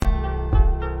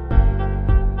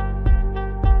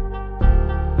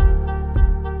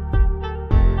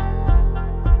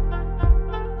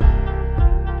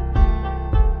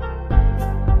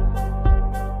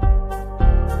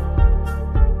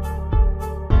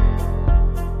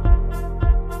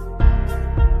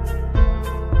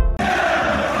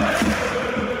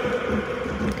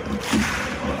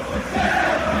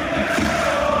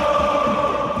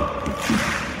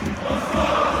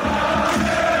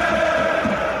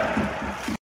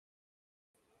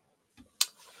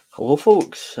Hello,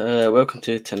 folks. Welcome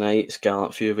to tonight's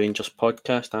Gallant Few Rangers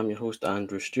podcast. I'm your host,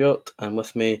 Andrew Stewart, and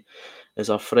with me is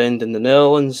our friend in the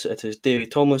Netherlands. It is Davy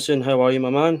Tomlinson. How are you,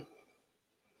 my man?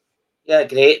 Yeah,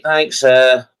 great, thanks.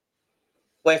 Left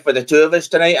with the two of us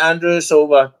tonight, Andrew,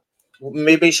 so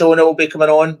maybe Shona will be coming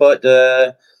on, but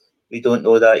we don't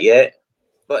know that yet.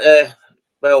 But,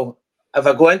 well, if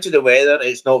I go into the weather,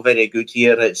 it's not very good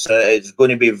here. It's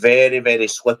going to be very, very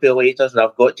slippy later, and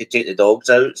I've got to take the dogs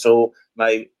out. So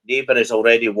my neighbour has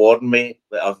already warned me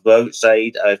that I've go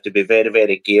outside. I have to be very,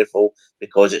 very careful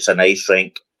because it's an ice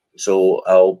rink. So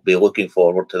I'll be looking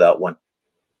forward to that one.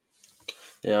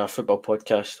 Yeah, our football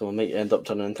podcast, so we might end up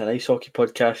turning into an ice hockey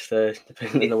podcast,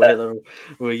 depending on the weather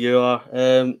where you are.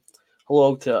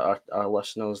 Hello to our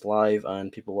listeners live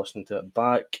and people listening to it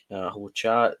back. Hello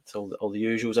chat, all the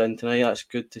usuals in tonight. That's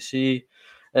good to see.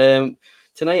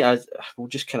 Tonight, we'll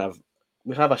just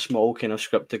we have a small kind of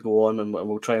script to go on, and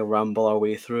we'll try and ramble our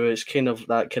way through. It's kind of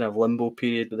that kind of limbo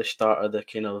period with the start of the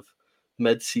kind of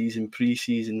mid-season,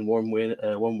 pre-season, warm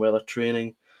weather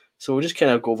training. So we'll just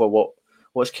kind of go over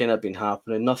what's kind of been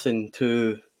happening. Nothing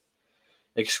too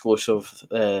exclusive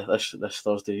this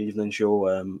Thursday evening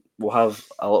show. We'll have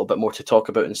a little bit more to talk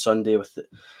about on Sunday with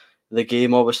the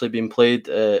game obviously being played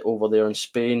over there in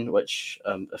Spain, which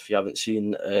if you haven't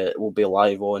seen, will be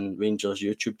live on Rangers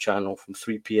YouTube channel from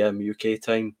 3 p.m. UK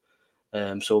time.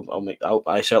 So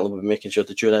I certainly will be making sure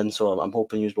to tune in. So I'm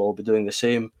hoping you will all be doing the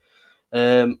same.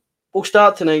 We'll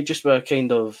start tonight just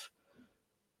with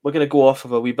we're going to go off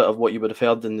of a wee bit of what you would have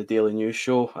heard in the Daily News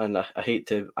show, and I hate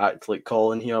to act like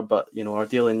Colin here, but our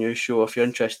Daily News show, if you're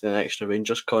interested in extra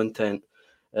Rangers content,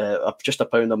 just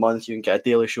 £1 a month, you can get a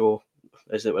daily show.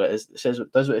 Is it what it is?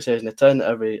 It does what it says in the tin.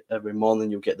 Every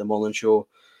morning you'll get the morning show.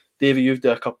 Davey, you've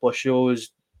done a couple of shows.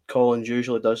 Collins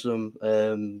usually does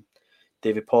them.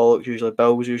 David Pollock usually,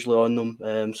 Bill's usually on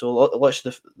them. So lots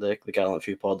of the gallant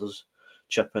few podders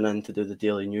chipping in to do the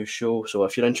Daily News show. So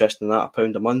if you're interested in that,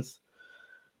 £1 a month.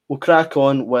 We'll crack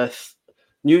on with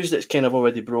news that's kind of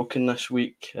already broken this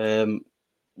week.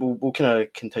 We'll kind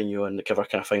of continue and give our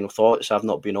kind of final thoughts. I've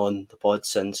not been on the pod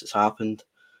since it's happened,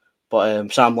 but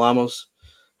Sam Lammers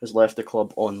has left the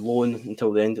club on loan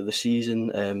until the end of the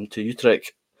season to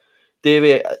Utrecht.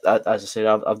 Davey, as I said,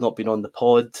 I've not been on the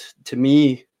pod. To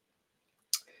me,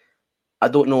 I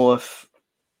don't know if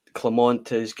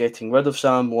Clement is getting rid of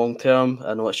Sam long term.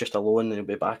 I know it's just a loan and he'll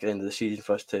be back at the end of the season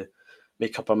for us to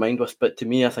make up our mind with. But to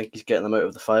me, I think he's getting him out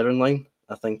of the firing line.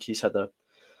 I think he's had a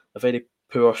very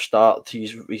poor start to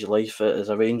his life as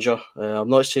a Ranger. I'm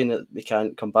not saying that we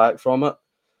can't come back from it,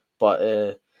 but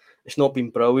it's not been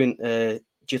brilliant.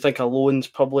 Do you think a loan's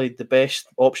probably the best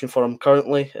option for him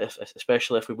currently,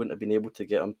 especially if we wouldn't have been able to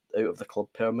get him out of the club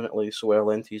permanently so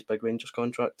early into his big Rangers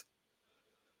contract?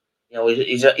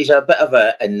 He's a bit of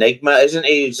an enigma, isn't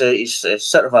he? He's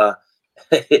sort of a.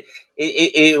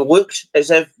 He looks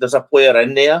as if there's a player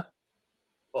in there,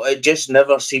 but it just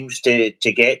never seems to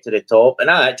get to the top. And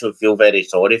I actually feel very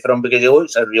sorry for him because he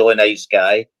looks a really nice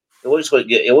guy. He looks like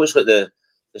the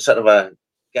sort of a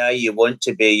guy you want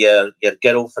to be your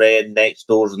girlfriend next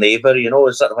door's neighbour,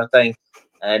 sort of a thing.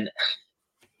 And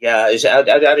yeah,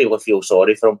 I really feel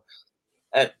sorry for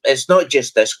him. It's not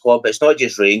just this club. It's not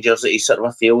just Rangers that he's sort of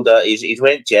a failed at. He's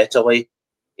went to Italy.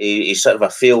 He's sort of a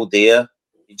failed there.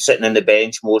 He's sitting on the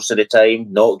bench most of the time,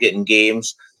 not getting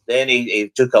games. Then he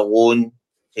took a loan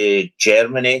to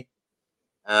Germany,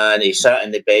 and he sat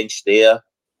on the bench there,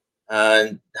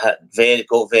 and got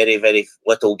very, very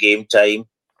little game time.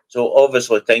 So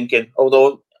obviously thinking,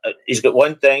 although he's got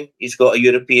one thing, he's got a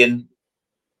European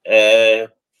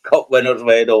Cup winners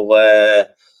medal.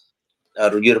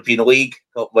 Our European League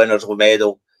Cup winners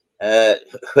medal,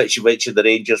 which the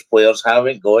Rangers players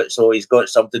haven't got. So he's got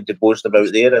something to boast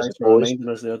about there, I suppose. Thanks for reminding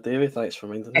us there, David. Thanks for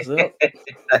reminding us there.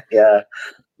 Yeah,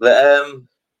 but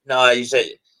no,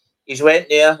 he's went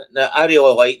there. Now, I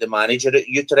really like the manager at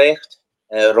Utrecht,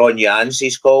 Ron Jans.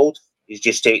 He's called. He's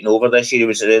just taken over this year. He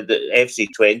was at the FC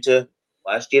Twente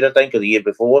last year, I think, or the year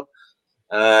before,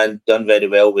 and done very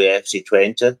well with FC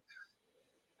Twente.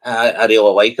 I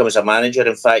really like him as a manager.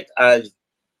 In fact, I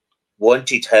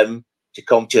wanted him to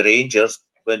come to Rangers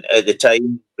when at the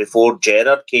time before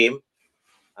Gerrard came.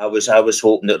 I was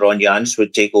hoping that Ron Jans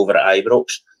would take over at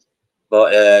Ibrox,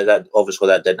 but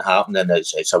that didn't happen, and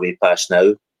it's a way past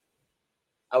now.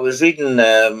 I was reading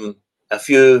a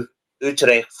few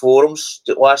Utrecht forums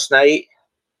last night,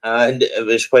 and it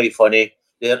was quite funny.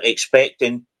 They're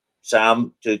expecting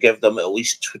Sam to give them at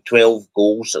least 12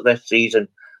 goals this season,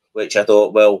 which I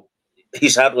thought, well,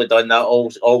 he's hardly done that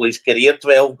all his career,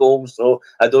 12 goals, so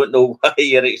I don't know why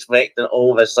you're expecting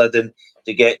all of a sudden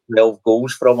to get 12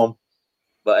 goals from him.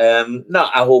 But no,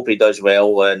 I hope he does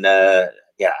well, and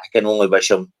yeah, I can only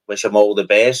wish him all the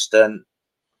best, and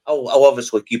I'll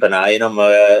obviously keep an eye on him.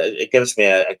 It gives me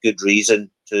a good reason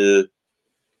to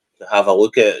have a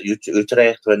look at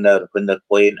Utrecht when they're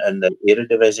playing in the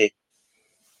Eredivisie.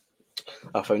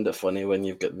 I found it funny when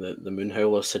you've got the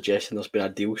Moonhowlers suggesting there's been a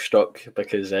deal struck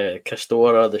because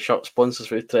Castora, the shirt sponsors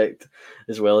for Utrecht,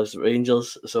 as well as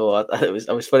Rangers. So I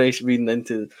was funny reading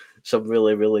into some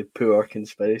really, really poor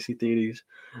conspiracy theories.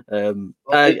 One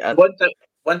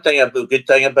thing, a good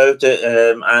thing about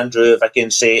it, Andrew, if I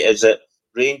can say, is that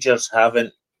Rangers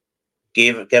haven't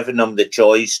given them the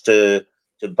choice to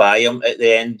buy him at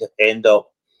the end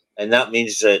up, and that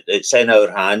means that it's in our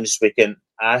hands. We can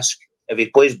ask if he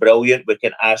plays brilliant. We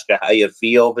can ask a higher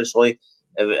fee, obviously.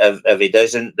 If he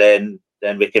doesn't, then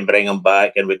we can bring him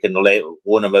back and we can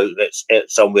loan him out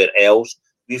somewhere else.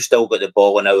 We've still got the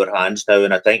ball in our hands now,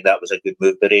 and I think that was a good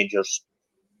move by Rangers.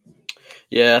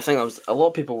 Yeah, I think that was a lot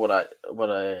of people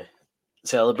were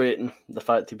celebrating the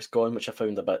fact he was gone, which I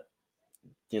found a bit,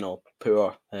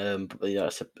 poor. But yeah,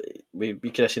 we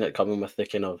could have seen it coming with the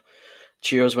kind of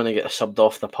cheers when he gets subbed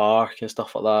off the park and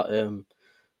stuff like that.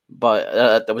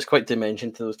 But I was quite to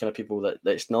mention to those kind of people that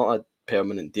it's not a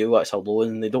permanent deal, it's a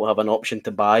loan. They don't have an option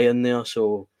to buy in there,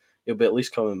 so he'll be at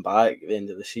least coming back at the end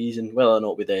of the season. Whether or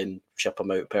not we then ship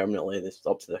him out permanently, it's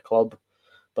up to the club.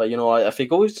 But if he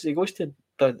goes to the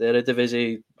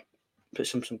Eredivisie,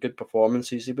 puts some good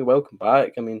performances, he'll be welcome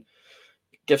back. I mean,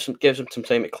 gives him some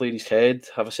time to clear his head,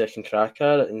 have a second crack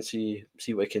at it, and see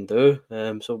what he can do.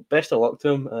 So best of luck to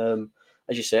him.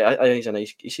 As you say, I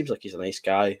think he seems like he's a nice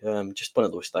guy. Just one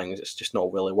of those things. It's just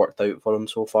not really worked out for him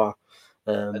so far.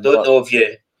 I don't know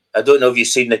if you've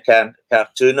seen the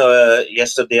cartoon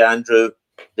yesterday, Andrew.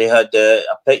 They had a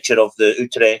picture of the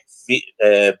Utrecht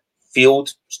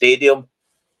field stadium,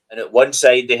 and at one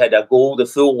side they had a goal the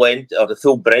full length or the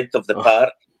full breadth of the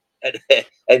park,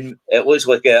 and it looks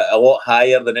like a lot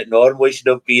higher than it normally should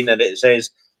have been, and it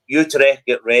says Utrecht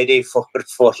get ready for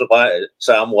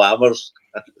Sam Lammers.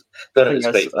 I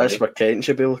think that's where Kent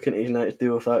should be looking at United to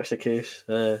do if that's the case.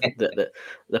 The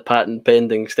patent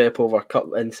pending step over cup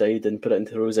inside and put it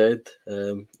into Rose Ed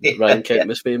that Ryan Kent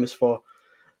was famous for.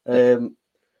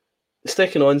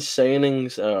 Sticking on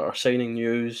signings or signing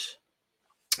news,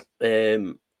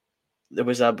 there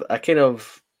was a kind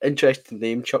of interesting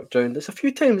name chucked around. There's a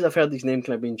few times I've heard these names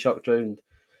kind of being chucked around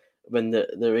when the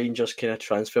Rangers kind of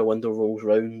transfer window rolls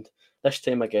round. This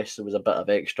time, I guess there was a bit of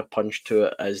extra punch to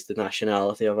it as the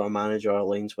nationality of our manager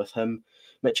aligns with him.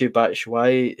 Michy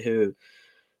Batshuayi, who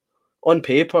on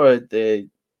paper, the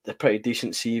pretty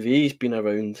decent CV. He's been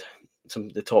around some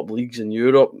of the top leagues in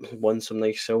Europe, won some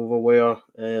nice silverware.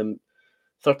 30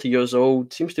 years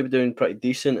old, seems to be doing pretty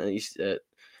decent. And he's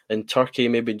in Turkey,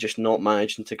 maybe just not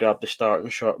managing to grab the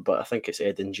starting shirt, but I think it's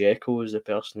Edin Dzeko is the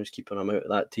person who's keeping him out of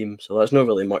that team. So there's not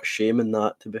really much shame in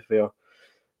that, to be fair.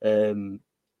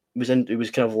 It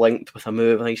was kind of linked with a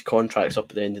move. I think his contract's up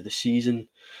at the end of the season,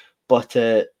 but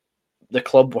the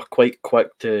club were quite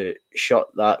quick to shut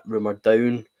that rumour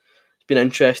down. It's been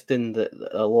interesting that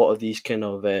a lot of these kind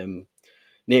of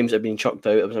names have been chucked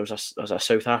out. There was a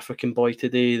South African boy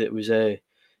today that was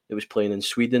playing in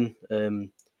Sweden,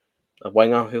 a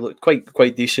winger who looked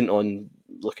quite decent on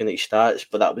looking at his stats,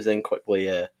 but that was then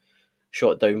quickly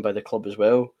shot down by the club as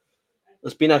well.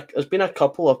 There's been a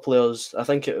couple of players. I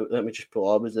think let me just pull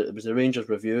up. It was the Rangers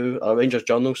Rangers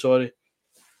Journal. Sorry,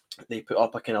 they put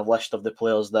up a kind of list of the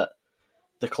players that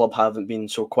the club haven't been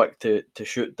so quick to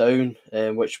shoot down,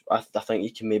 which I think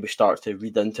you can maybe start to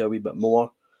read into a wee bit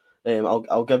more.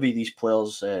 I'll give you these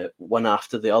players one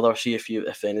after the other. See if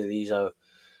any of these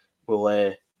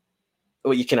will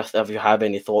you can if you have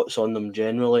any thoughts on them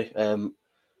generally.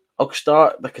 I'll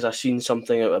start because I've seen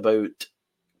something about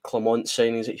Clermont's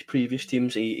signings at his previous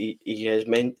teams. He's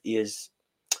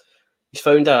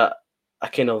found a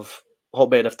kind of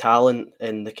hotbed of talent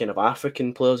in the kind of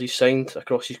African players he's signed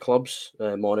across his clubs,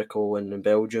 Monaco and in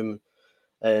Belgium,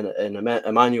 and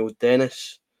Emmanuel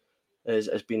Dennis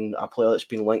has been a player that's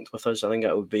been linked with us. I think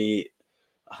towards the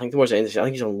end of the season, I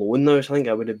think he's on loan now, so I think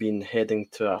I would have been heading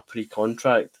to a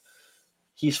pre-contract.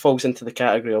 He falls into the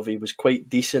category of he was quite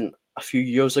decent a few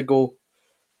years ago,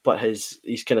 but his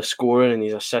kind of scoring and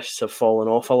his assists have fallen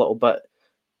off a little bit.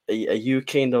 Are you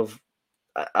kind of?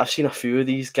 I've seen a few of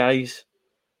these guys.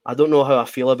 I don't know how I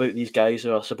feel about these guys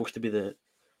who are supposed to be the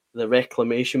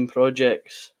reclamation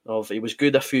projects of he was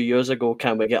good a few years ago.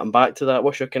 Can we get him back to that?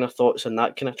 What's your kind of thoughts on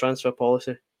that kind of transfer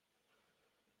policy?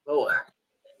 Well,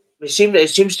 it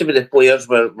seems to be the players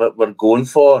we're going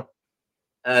for,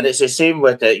 and it's the same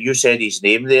with you said his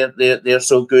name. They're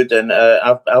so good, and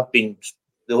I've been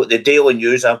the Daily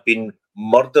News. I've been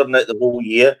murdering it the whole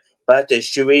year. But it's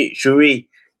Shui.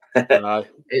 Aye.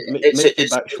 Mickey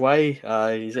Batshuayi.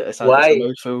 Aye, it's a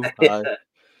mouthful. Aye.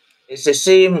 It's the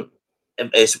same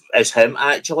as him,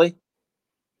 actually.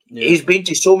 Yeah. He's been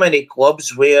to so many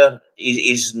clubs where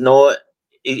he's not.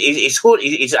 He's scored.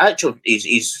 His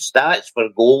stats for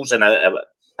goals and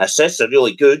assists are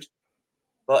really good,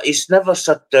 but he's never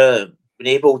been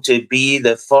able to be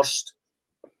the first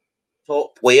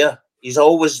top player. He's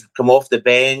always come off the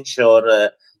bench,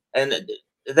 and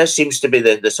this seems to be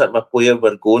the sort of a player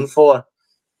we're going for.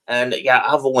 And yeah,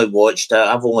 I've only watched.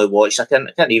 I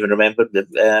can't even remember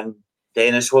the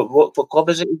Dennis. What club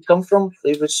is it he'd come from?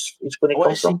 He's going to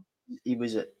come from. He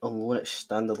was on loan at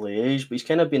Standard Liège, but he's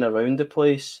kind of been around the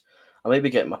place. I might be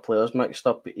getting my players mixed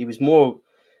up, but he was more.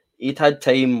 He'd had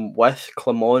time with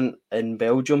Clermont in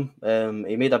Belgium.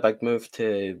 He made a big move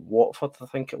to Watford, I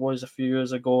think it was, a few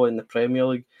years ago in the Premier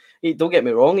League. Don't get me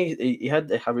wrong, he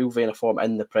had a real vein of form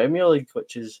in the Premier League,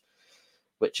 which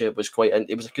it was quite.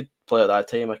 He was a good player at that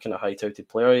time, a kind of high-touted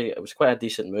player. It was quite a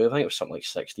decent move. I think it was something like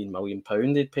 £16 million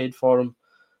they'd paid for him,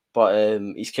 but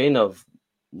he's kind of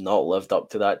not lived up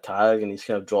to that tag, and he's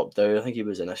kind of dropped down. I think he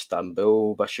was in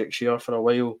Istanbul, Başakşehir for a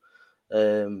while.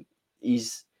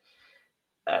 He's.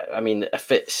 I mean,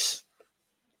 if it's,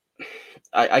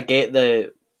 I get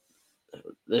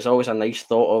there's always a nice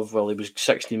thought of, well, he was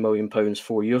 £16 million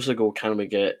 4 years ago. Can we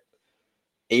get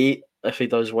 8 if he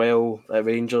does well at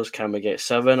Rangers? Can we get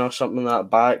 7 or something like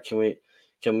that back? Can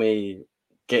we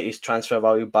get his transfer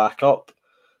value back up?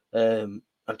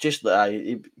 I've just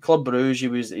Club Brugge. He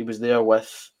was there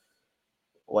with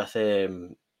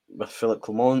Philip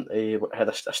Clermont. He had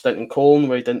a stint in Cologne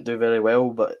where he didn't do very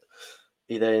well, but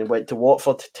he then went to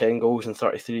Watford, 10 goals in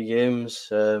 33 games.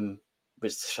 Had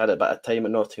a bit of time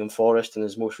at Nottingham Forest, and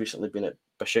has most recently been at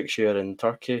Başakşehir in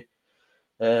Turkey.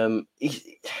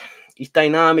 He's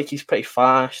dynamic, he's pretty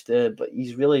fast, but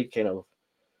he's really kind of,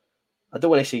 I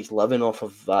don't want to say he's living off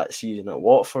of that season at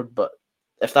Watford, but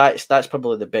if that's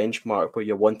probably the benchmark where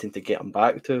you're wanting to get him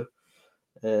back to.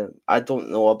 I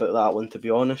don't know about that one, to be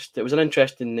honest. It was an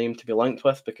interesting name to be linked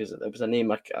with because it was a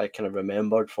name I kind of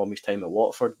remembered from his time at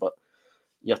Watford, but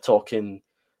you're talking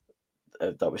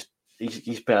that was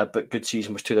he's been a good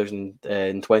season was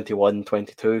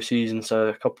 2021-22 season, so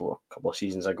a couple of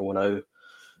seasons ago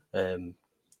now.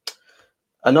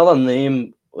 Another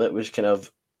name that was kind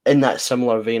of in that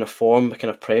similar vein of form, kind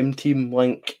of Prem team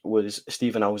link, was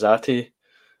Steven Alzate.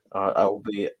 I'll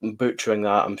be butchering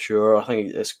that, I'm sure. I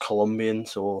think it's Colombian,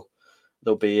 so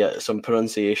there'll be some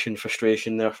pronunciation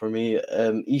frustration there for me.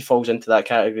 He falls into that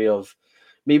category of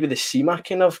maybe the Sema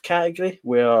kind of category,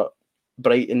 where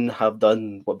Brighton have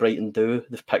done what Brighton do.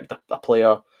 They've picked up a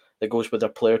player that goes with their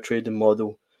player trading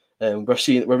model. We're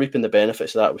reaping the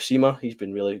benefits of that with Sema. He's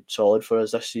been really solid for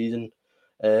us this season,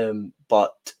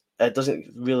 but it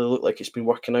doesn't really look like it's been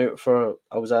working out for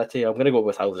Alzate. I'm going to go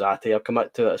with Alzate. I'll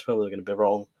commit to it. It's probably going to be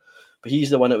wrong, but he's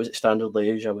the one that was at Standard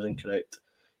Liège. I was incorrect.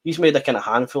 He's made a kind of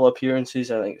handful of appearances.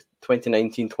 I think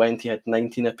 2019-20 had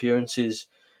 19 appearances.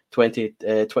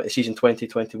 Season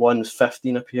 2021 was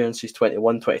 15 appearances.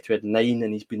 21-22 had 9,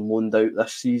 and he's been loaned out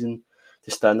this season to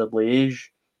Standard Liège,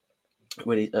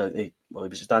 where he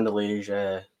was at Standard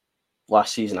Liège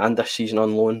last season and this season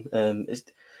on loan.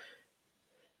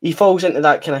 He falls into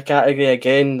that kind of category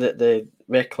again, that the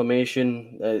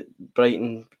reclamation.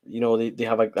 Brighton, they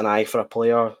have an eye for a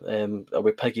player. Are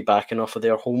we piggybacking off of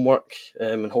their homework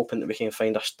and hoping that we can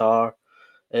find a star?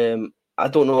 I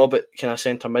don't know about kind of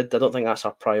centre mid. I don't think that's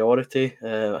a priority,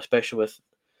 especially with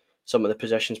some of the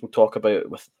positions we'll talk about,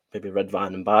 with maybe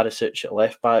Ridvan and Barisic at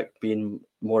left back being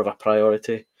more of a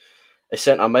priority. Is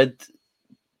centre mid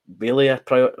really a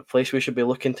place we should be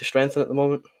looking to strengthen at the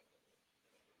moment?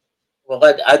 Well,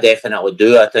 I definitely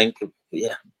do. I think,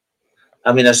 yeah.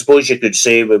 I mean, I suppose you could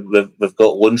say we've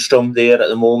got Lundstrom there at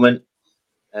the moment.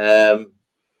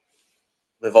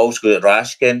 We've also got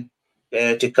Raskin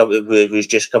to come, who's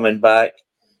just coming back.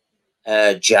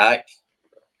 Jack,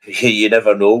 you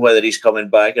never know whether he's coming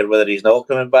back or whether he's not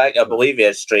coming back. I believe he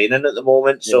is training at the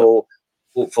moment, so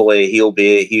hopefully he will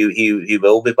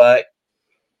be back.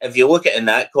 If you look at it in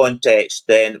that context,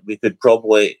 then we could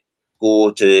probably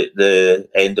go to the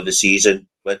end of the season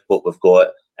with what we've got.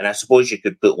 And I suppose you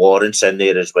could put Lawrence in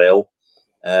there as well.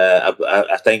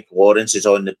 I think Lawrence is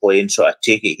on the plane, so I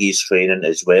take it he's training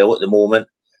as well at the moment.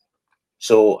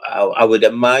 So I would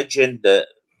imagine that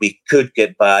we could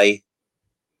get by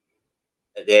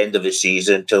at the end of the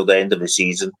season, till the end of the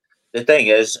season. The thing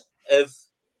is, if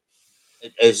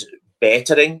it is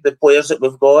bettering the players that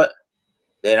we've got,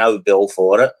 then I would be all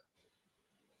for it.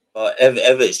 But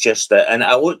if it's just that, and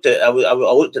I looked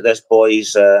at this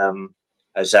boy's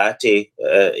Azati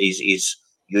his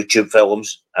YouTube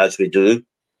films as we do,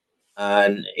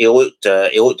 and he looked a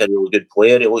really good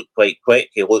player. He looked quite quick.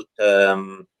 He looked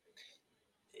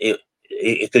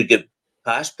he could get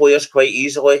past players quite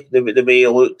easily the way he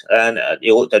looked, and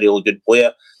he looked a really good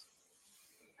player.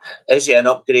 Is he an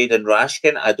upgrade in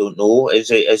Rashkin? I don't know. Is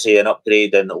he an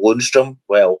upgrade in Lundstrom?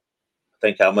 Well, I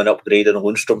think I'm an upgrade in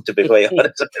Lundstrom, to be quite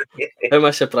honest. How am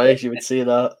I surprised you would say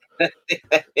that?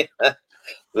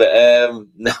 But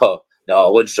no,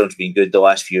 Lundstrom's been good the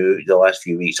last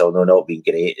few weeks, although not been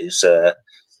great.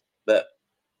 But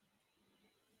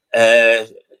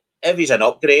if he's an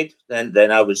upgrade,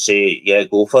 then I would say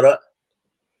go for it,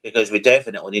 because we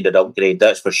definitely need an upgrade.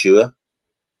 That's for sure.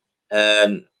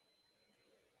 And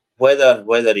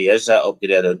whether he is that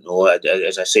upgrade, I don't know.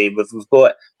 As I say, we've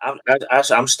got.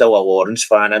 I'm still a Lawrence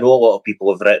fan. I know a lot of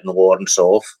people have written Lawrence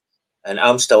off, and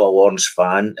I'm still a Lawrence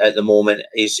fan at the moment.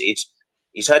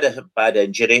 He's had a bad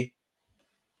injury.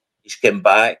 He's come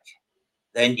back.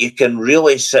 Then you can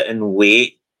really sit and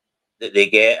wait that they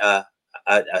get a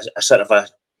sort of a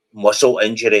muscle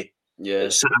injury. Yeah,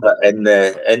 sort of in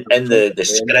the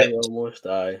script almost.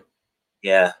 Aye.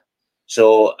 Yeah.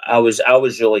 So I was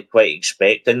really quite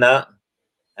expecting that,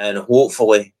 and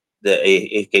hopefully that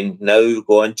he can now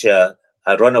go into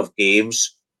a run of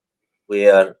games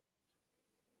where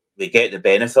we get the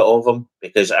benefit of him,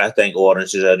 because I think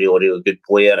Lawrence is a really, really good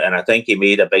player, and I think he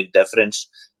made a big difference.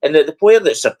 And the player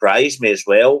that surprised me as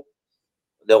well,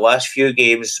 the last few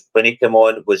games when he came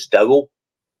on, was Dowell.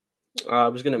 I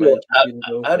was going to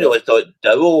mention. I really thought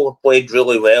Dowell played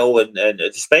really well, and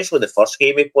especially the first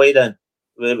game he played in,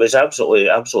 it was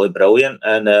absolutely brilliant,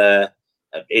 and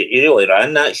he really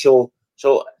ran that show.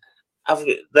 So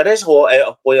there is a lot out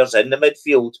of players in the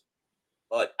midfield,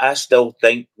 but I still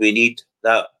think we need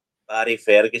that Barry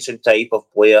Ferguson type of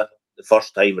player the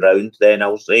first time round. Then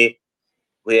I'll say,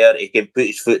 where he can put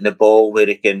his foot in the ball, where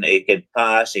he can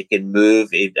pass, he can move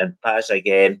and pass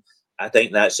again. I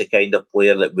think that's the kind of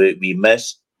player that we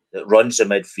miss, that runs the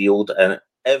midfield. And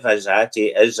if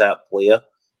Azati is that player,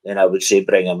 then I would say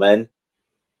bring him in.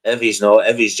 If he's not,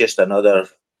 if he's just another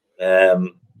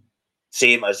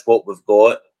same as what we've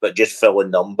got, but just filling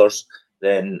numbers,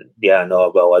 then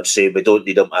I'd say we don't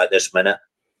need him at this minute.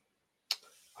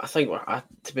 I think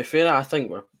to be fair, I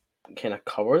think we're kind of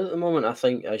covered at the moment. I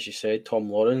think, as you said, Tom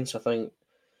Lawrence, I think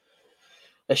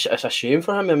it's a shame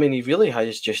for him. I mean, he really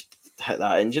has just hit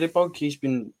that injury bug. He's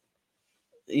in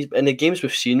the games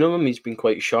we've seen of him, he's been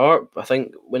quite sharp. I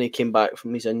think when he came back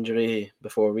from his injury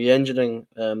before re-injuring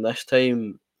this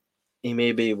time, he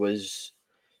maybe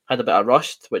had a bit of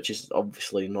rust, which is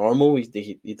obviously normal.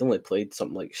 He'd only played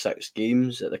something like 6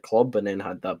 games at the club, and then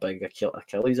had that big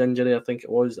Achilles injury, I think it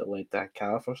was, that led to a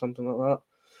calf or something like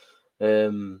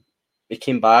that. He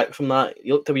came back from that.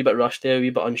 He looked a wee bit rusty, a wee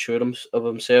bit unsure of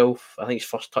himself. I think his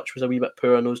first touch was a wee bit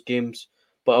poor in those games,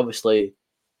 but obviously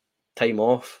time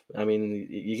off. I mean,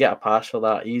 you get a pass for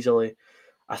that easily.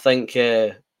 I think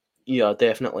you are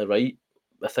definitely right.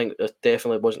 I think it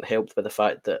definitely wasn't helped by the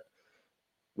fact that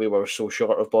we were so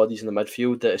short of bodies in the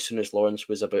midfield that as soon as Lawrence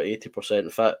was about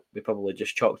 80% fit, we probably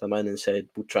just chalked him in and said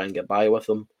we'll try and get by with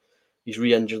him. He's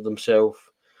re-injured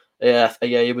himself. Yeah,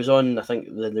 he was on, I think,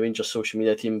 the Rangers social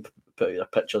media team put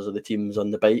out pictures of the teams on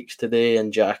the bikes today,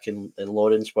 and Jack and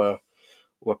Lawrence were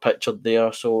pictured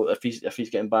there. So if he's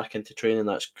getting back into training,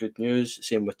 that's good news.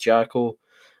 Same with Jacko.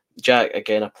 Jack,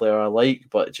 again, a player I like,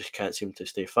 but just can't seem to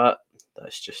stay fit.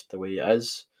 That's just the way it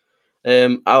is.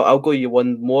 I'll go you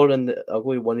one more, and I'll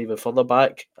go you one even further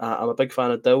back. I'm a big fan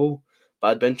of Dowell, but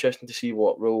I'd be interested to see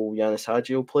what role Yanis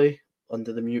Hadji will play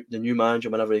under the new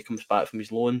manager whenever he comes back from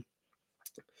his loan.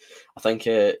 I think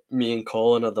me and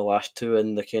Colin are the last two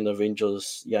in the kind of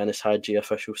Rangers Yanis Hadji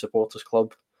official supporters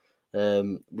club.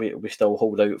 We still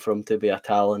hold out for him to be a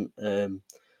talent. Don't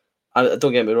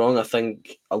get me wrong, I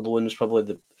think a loan is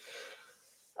probably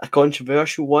a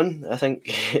controversial one. I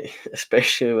think,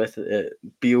 especially with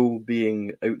Beale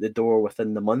being out the door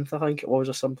within the month, I think it was,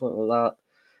 or something like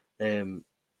that.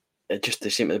 It just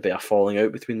seemed to be a falling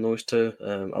out between those two.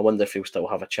 I wonder if he'll still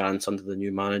have a chance under the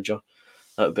new manager.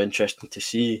 That would be interesting to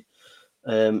see.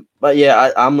 But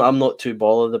yeah, I'm not too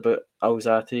bothered about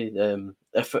Alzate.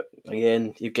 If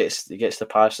he gets the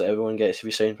pass that everyone gets if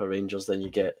you sign for Rangers, then you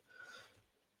get.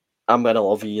 I'm gonna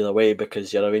love you either way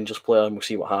because you're a Rangers player, and we'll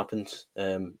see what happens.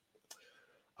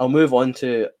 I'll move on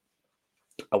to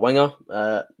a winger,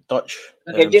 Dutch.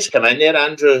 Just come in there,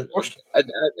 Andrew.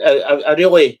 I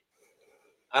really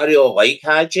like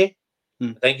Hadji.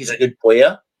 I think he's a good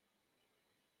player,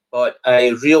 but I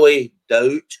really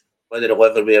doubt whether he'll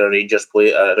ever wear a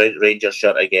Rangers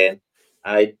shirt again.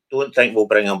 I don't think we'll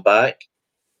bring him back.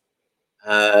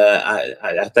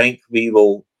 I think we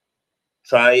will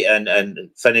try and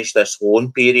finish this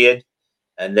loan period,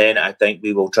 and then I think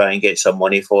we will try and get some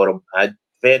money for him. I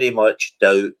very much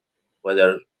doubt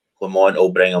whether Clement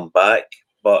will bring him back,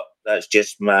 but that's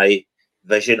just my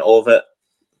vision of it.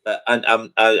 But and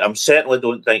I'm certainly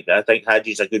don't think that I think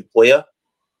Hadji's a good player,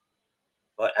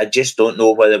 but I just don't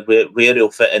know where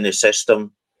he'll fit in the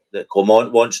system that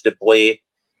Clement wants to play.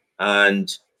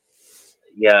 And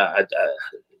yeah,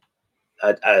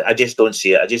 I just don't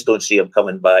see it. I just don't see him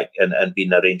coming back and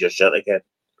being a Rangers shirt again.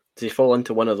 Does he fall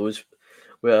into one of those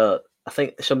where I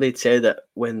think somebody said that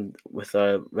when with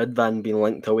Ridvan being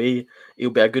linked away,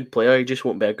 he'll be a good player. He just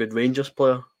won't be a good Rangers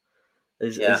player.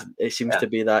 It seems to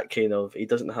be that kind of, he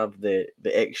doesn't have the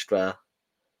extra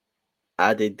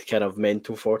added kind of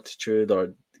mental fortitude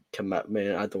or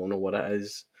commitment. I don't know what it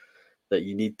is that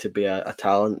you need to be a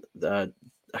talent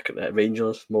at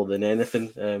Rangers more than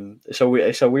anything. It's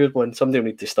a weird one. Somebody will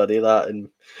need to study that and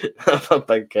have a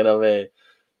big kind of a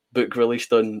book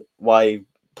released on why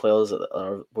players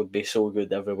that would be so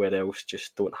good everywhere else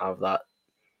just don't have that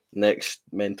next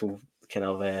mental kind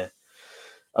of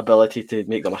ability to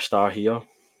make them a star here.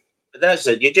 But that's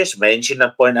it. You just mentioned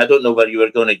a point. I don't know where you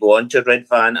were going to go on to Red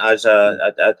Van as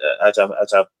a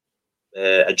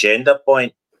agenda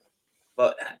point,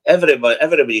 but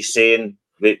everybody's saying.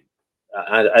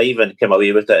 I even came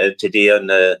away with it today on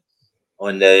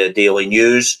the Daily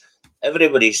News.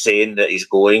 Everybody's saying that he's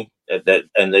going, and that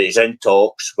he's in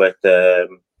talks with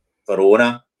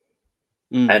Verona,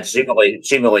 and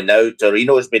seemingly now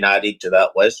Torino's been added to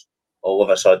that list all of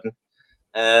a sudden,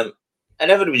 and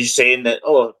everybody's saying that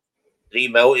 3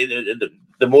 million,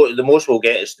 the most we'll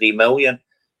get is 3 million.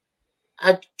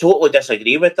 I totally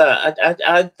disagree with that.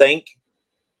 I think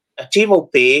a team will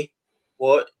pay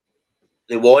what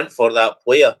they want for that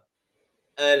player,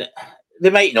 and they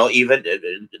might not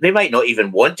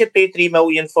even want to pay 3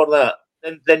 million for that.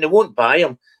 Then they won't buy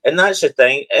him, and that's the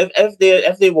thing.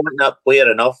 If they want that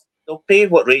player enough, they'll pay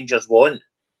what Rangers want.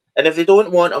 And if they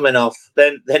don't want him enough,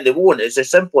 then they won't. It's as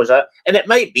simple as that. And it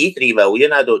might be 3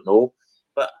 million. I don't know.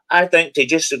 But I think to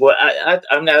just go, I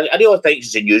really think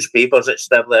it's the newspapers that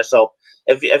stir this up.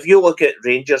 If you look at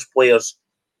Rangers players,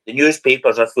 the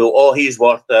newspapers are full. Oh, he's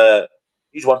worth $1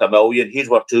 million. He's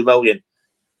worth 2 million.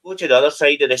 Go to the other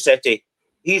side of the city.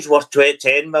 He's worth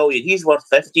 10 million. He's worth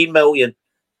 15 million.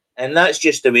 And that's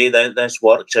just the way that this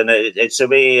works. And it's the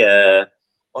way.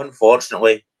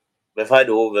 Unfortunately, we've had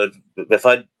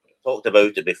talked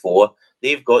about it before.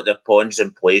 They've got their pawns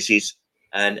in places,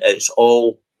 and it's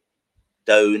all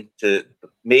down to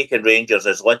making Rangers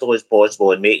as little as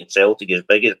possible and making Celtic as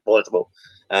big as possible.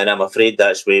 And I'm afraid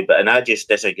that's way. And I just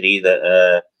disagree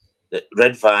that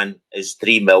Ridvan is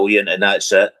 3 million and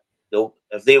that's it.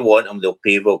 If they want him, they'll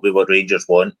pay what Rangers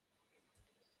want.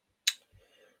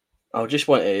 I just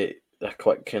want a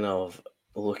quick kind of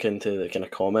look into the kind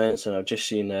of comments, and I've just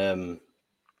seen.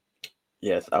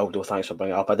 Aldo, thanks for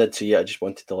bringing it up. I did see it. I just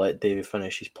wanted to let Davey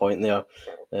finish his point there.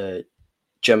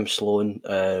 Jim Sloan,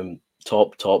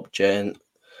 top gent.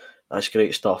 That's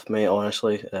great stuff, mate.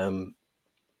 Honestly, a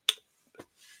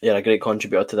great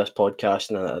contributor to this podcast,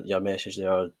 and your message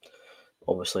there.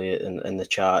 Obviously, in the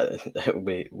chat,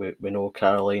 we know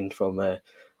Caroline from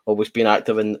always being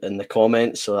active in the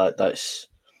comments, so that's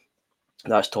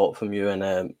top from you,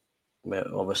 and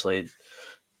obviously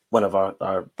one of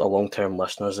our long-term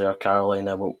listeners there, Caroline.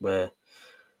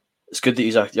 It's good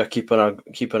that you're keeping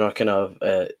our kind of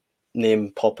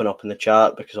name popping up in the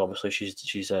chat, because obviously she's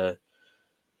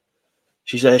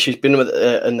been with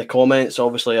in the comments.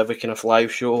 Obviously, every kind of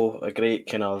live show, a great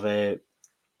kind of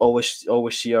always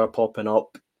see her popping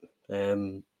up.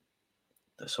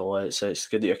 So it's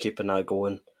good that you're keeping that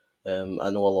going. I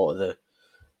know a lot of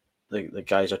the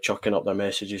guys are chucking up their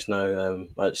messages now.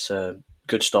 That's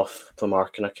good stuff from our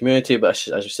kind of community. But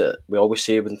as you said, we always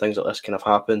say when things like this kind of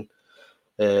happen,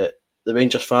 the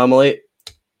Rangers family,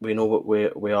 we know what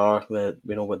we are.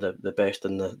 We know what the best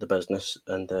in the business,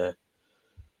 and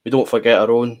we don't forget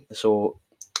our own. So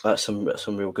that's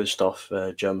some real good stuff,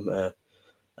 Jim,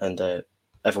 and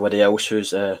everybody else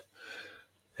who's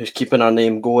keeping our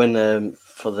name going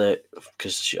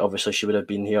because obviously she would have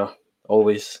been here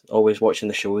always watching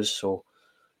the shows. So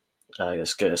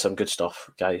it's good, some good stuff,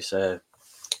 guys, and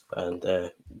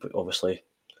obviously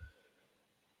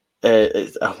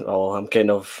I'm kind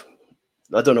of,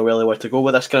 I don't know really where to go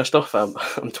with this kind of stuff. I'm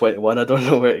 21. I don't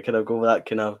know where to kind of go with that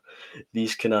kind of,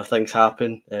 these kind of things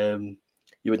happen. You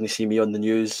wouldn't see me on the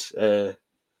news.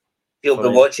 You'll be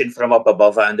watching from up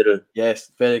above, Andrew.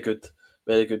 Yes, very good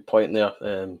point there.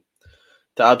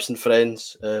 To absent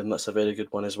friends, that's a very good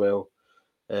one as well.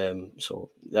 So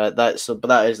that's but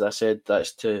that is, as I said,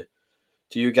 that's to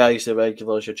you guys, the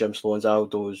regulars, your Jim Sloans,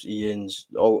 Aldos, Ian's,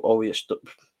 all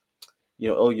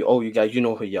your all you guys, you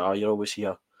know who you are. You're always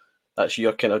here. That's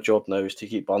your kind of job now, is to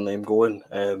keep our name going.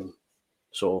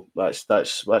 So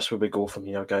that's where we go from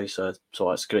here, guys. So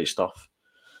that's great stuff.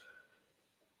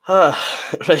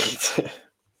 Right.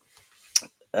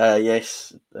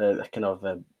 Yes, a kind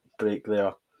of break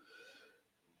there.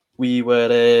 We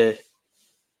were.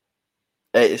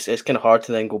 It's kind of hard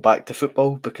to then go back to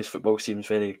football, because football seems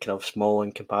very kind of small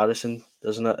in comparison,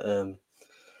 doesn't it?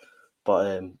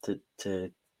 But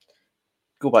to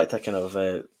go back to kind of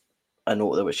a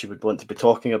note that which you would want to be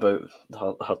talking about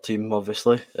her team,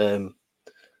 obviously. We'll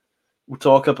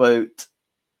talk about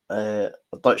a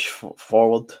Dutch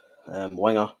forward,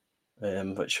 winger,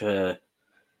 which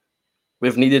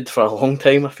we've needed for a long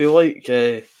time, I feel like.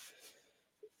 I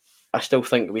still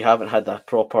think we haven't had a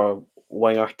proper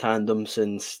winger tandem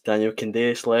since Daniel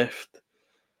Candeias left.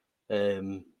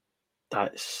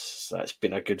 That's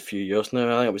been a good few years now.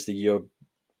 I think it was the year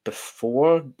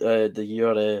before, the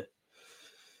year it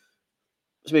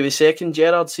was maybe second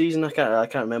Gerrard season. I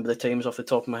can't remember the times off the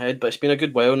top of my head, but it's been a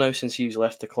good while now since he's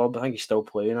left the club. I think he's still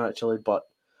playing, actually, but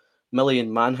Million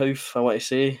Manhoef, I want to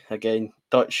say, again,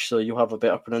 Dutch, so you'll have a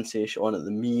better pronunciation on it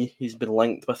than me. He's been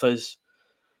linked with us.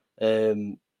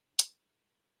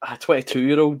 A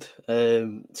 22-year-old.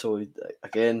 So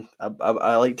again,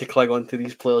 I like to cling on to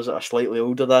these players that are slightly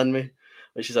older than me,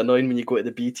 which is annoying when you go to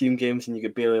the B team games and you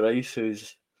get Bailey Rice,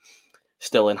 who's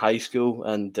still in high school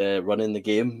and running the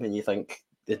game, and you think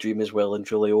the dream is well and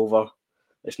truly over.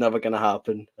 It's never going to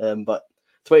happen. But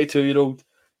 22-year-old,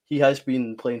 he has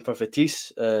been playing for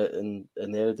Vitesse in the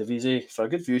Eredivisie for a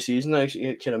good few seasons now.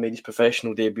 He kind of made his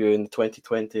professional debut in the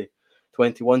 2020-21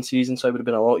 season, so I would have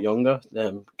been a lot younger,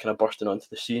 kind of bursting onto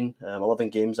the scene. 11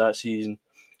 games that season,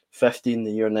 15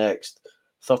 the year next,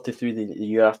 33 the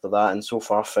year after that, and so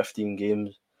far 15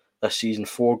 games this season,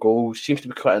 4 goals. Seems to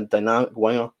be quite a dynamic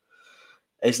winger.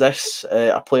 Is this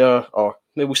a player, or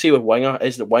maybe we'll say with winger,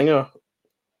 is the winger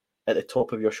at the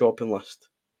top of your shopping list?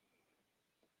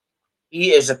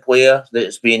 He is a player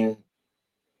that's been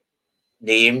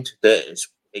named that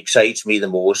excites me the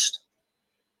most.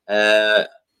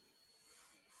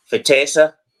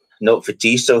 Vitesse, not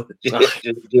Vitesse,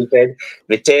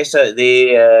 Vitesse,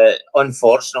 they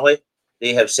unfortunately,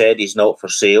 they have said he's not for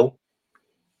sale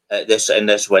in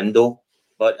this window,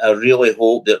 but I really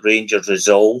hope that Rangers'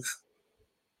 resolve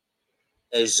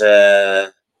is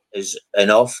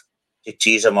enough to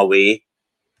tease him away,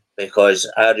 because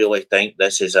I really think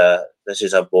this is a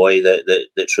boy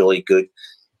that's really good.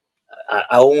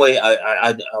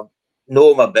 I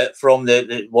know him a bit from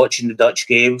the watching the Dutch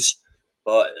games,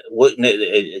 but looking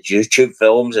at YouTube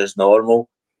films is normal.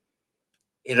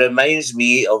 He reminds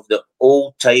me of the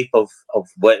old type of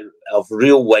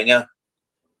real winger,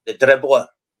 the dribbler.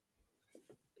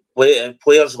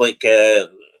 Players like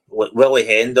Willie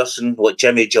Henderson, like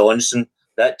Jimmy Johnson,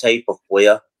 that type of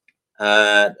player.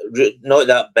 Not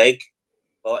that big,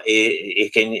 but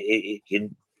he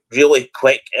can really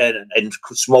quick in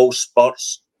small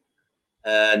spurts,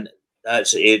 and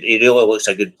he really looks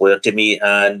a good player to me.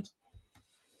 And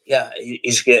yeah,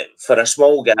 he's got, for a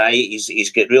small guy,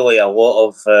 he's got really a lot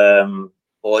of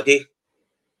body.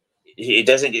 He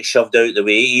doesn't get shoved out the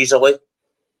way easily,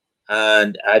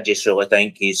 and I just really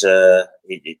think he's the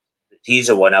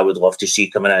one I would love to see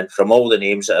coming in. From all the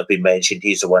names that have been mentioned,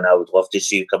 he's the one I would love to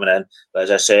see coming in. But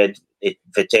as I said,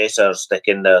 Vitesse are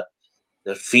sticking their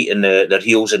feet in their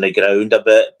heels in the ground a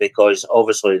bit, because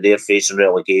obviously they're facing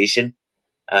relegation,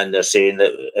 and they're saying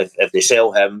that if they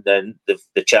sell him, then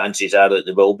the chances are that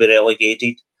they will be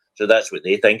relegated. So that's what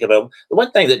they think about him. The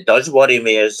one thing that does worry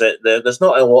me is that there's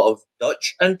not a lot of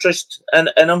Dutch interest in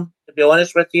him, to be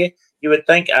honest with you. You would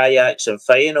think Ajax and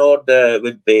Feyenoord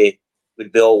would be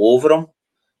all over him,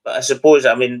 but I suppose,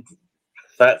 I mean,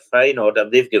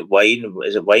 Feyenoord, they've got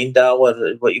is it Wijndal,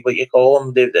 or what you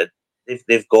call them?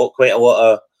 They've got quite a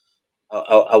lot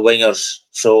of wingers.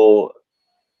 So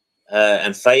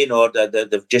and Feyenoord,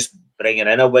 they've just bringing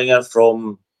in a winger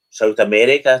from South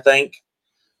America, I think.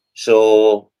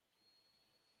 So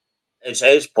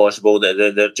it's possible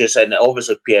that they're just, and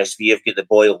obviously PSV have got the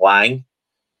boy Lang,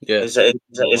 is a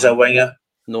winger.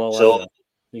 No, so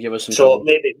you give us some so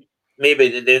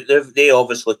maybe they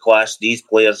obviously class these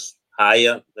players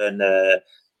higher than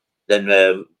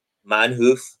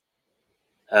Manhoef,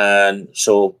 and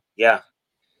so yeah.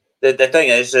 The thing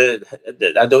is,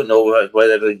 I don't know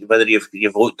whether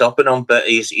you've looked up on him, but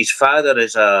his father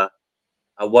is a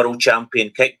world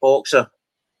champion kickboxer,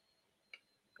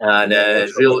 and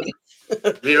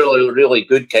really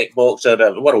good kickboxer,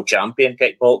 a world champion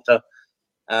kickboxer.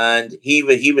 And he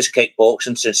was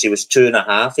kickboxing since he was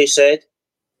 2.5, he said.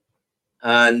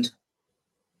 And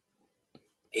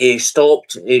he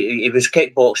stopped, he was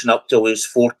kickboxing up till he was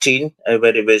 14,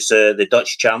 where he was the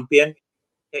Dutch champion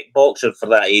kickboxer for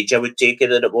that age, I would take it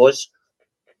that it was.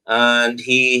 And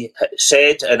he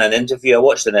said in an interview, I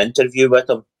watched an interview with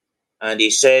him, and he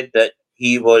said that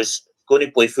he was going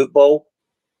to play football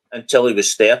until he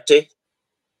was 30.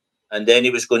 And then he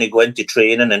was going to go into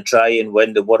training and try and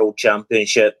win the world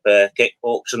championship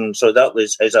kickboxing. So that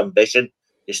was his ambition,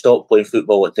 to stop playing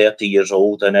football at 30 years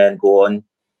old and then go on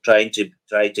try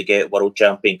to get world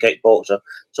champion kickboxer.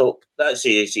 So that's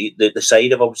the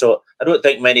side of him. So I don't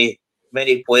think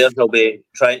many players will be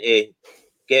trying to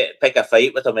pick a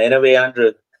fight with him anyway,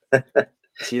 Andrew.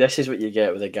 See, this is what you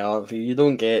get with a Gallant View. You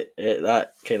don't get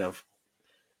that kind of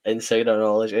insider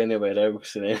knowledge anywhere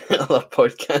else in any other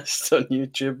podcasts on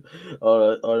YouTube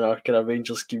or our kind of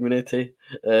Rangers community.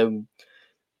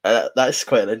 That's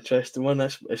quite an interesting one,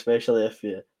 especially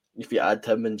if you add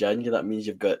him in January. That means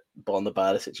you've got Borna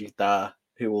Barisic Da,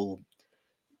 who will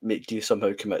make you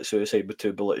somehow commit suicide with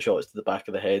 2 bullet shots to the back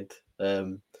of the head.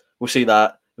 We'll see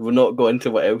that. We'll not go into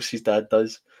what else his dad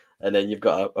does. And then you've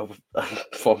got a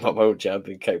former world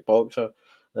champion kickboxer.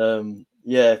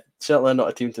 Yeah, certainly not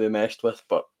a team to be messed with,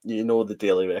 but the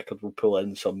Daily Record will pull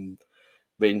in some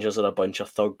Rangers are a bunch of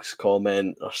thugs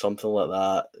comment or something like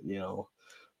that,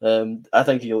 I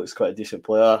think he looks quite a decent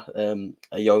player,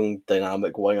 a young,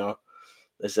 dynamic winger.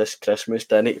 Is this Christmas?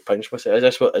 Do I need to pinch myself?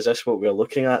 Is this what we're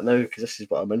looking at now? Because this is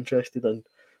what I'm interested in.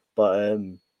 But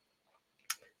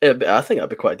I think that'd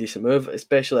be quite a decent move,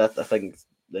 especially I think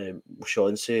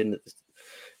Sean saying that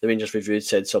the Rangers Review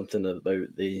said something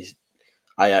about the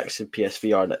Ajax and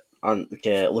PSV aren't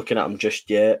looking at him just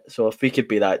yet. So if we could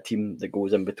be that team that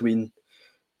goes in between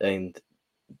and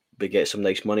we get some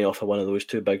nice money off of one of those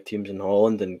 2 big teams in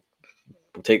Holland, and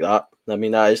we'll take that. I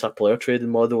mean, that is a player trading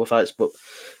model. If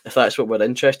that's what we're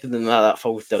interested in, that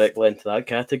falls directly into that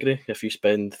category. If you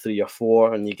spend 3 or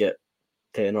 4 and you get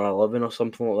 10 or 11 or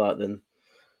something like that, then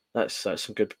that's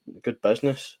some good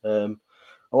business. The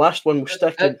last one we'll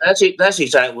stick in. That's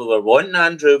exactly what we're wanting,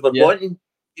 Andrew. We're wanting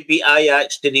to beat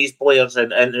Ajax to these players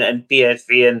and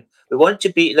PSV, and we want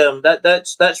to beat them.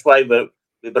 That's why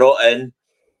we brought in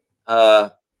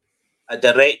a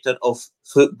director of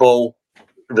football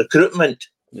recruitment.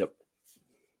 Yep.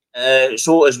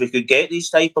 So as we could get these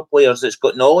type of players that's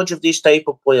got knowledge of these type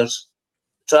of players.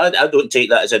 So I don't take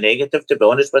that as a negative, to be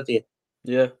honest with you.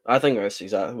 Yeah, I think that's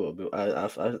exactly what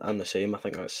I'm the same. I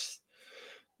think that's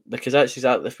because that's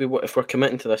exactly if we're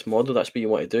committing to this model, that's what you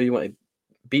want to do. You want to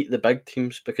beat the big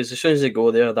teams, because as soon as they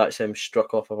go there, that's them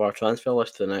struck off of our transfer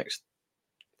list for the next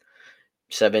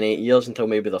 7-8 years until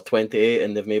maybe they're 28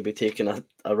 and they've maybe taken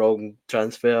a wrong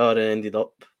transfer and ended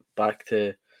up back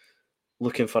to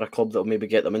looking for a club that will maybe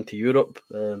get them into Europe.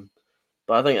 But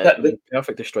I think it'd be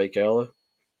perfect to strike early.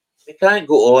 We can't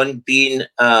go on being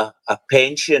a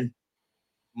pension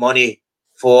money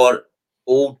for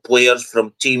old players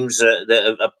from teams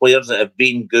that are players that have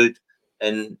been good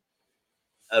and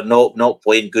are not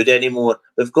playing good anymore.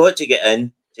 We've got to get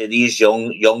into these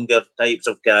younger types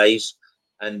of guys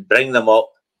and bring them up,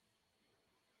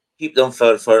 keep them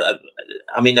for.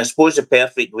 I mean, I suppose the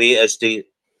perfect way is to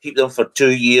keep them for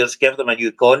 2 years, give them a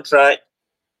new contract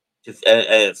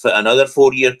for another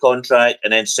 4-year contract,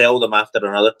 and then sell them after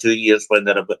another 2 years when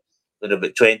they're about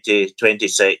 20,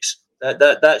 26.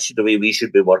 That's the way we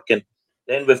should be working.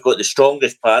 Then we've got the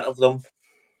strongest part of them,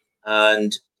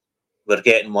 and we're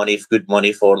getting good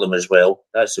money for them as well.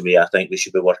 That's the way I think we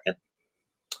should be working.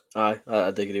 Aye,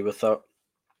 I'd agree with that.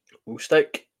 We'll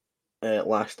stick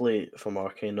lastly from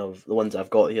our kind of the ones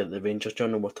I've got here, the Rangers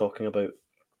Journal we're talking about.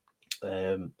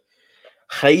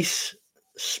 Heis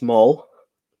Small.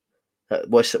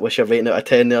 What's your rating out of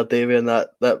 10 there, Davey, in that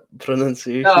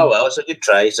pronunciation? Oh, well, it's a good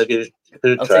try. It's a good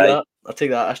try. I'll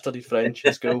take that. I studied French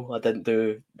in school. I didn't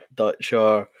do Dutch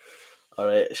or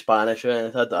Spanish or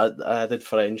anything. I did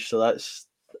French, so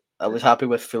I was happy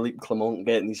with Philippe Clement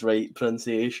getting his right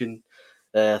pronunciation.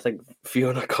 I think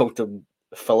Fiona called him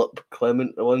Philip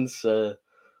Clement once.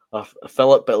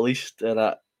 Philip, at least,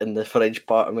 in the French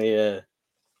part of me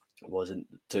wasn't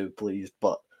too pleased,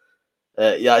 but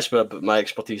that's where my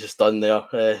expertise is done there.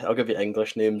 I'll give you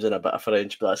English names and a bit of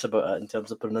French, but that's about it in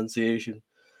terms of pronunciation.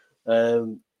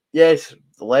 Yes,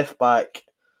 the left back,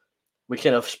 we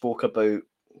kind of spoke about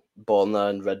Borna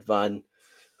and Ridvan.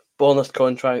 Borna's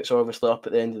contracts are obviously up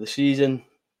at the end of the season.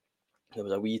 There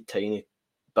was a wee tiny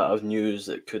bit of news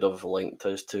that could have linked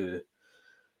us to,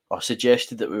 or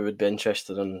suggested that we would be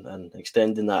interested in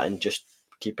extending that and just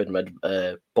keeping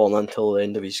Ball until the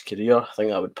end of his career. I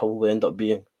think that would probably end up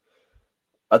being.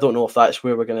 I don't know if that's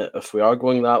where if we are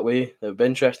going that way. It would be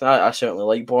interesting. I certainly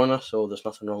like Borna, so there's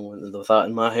nothing wrong with that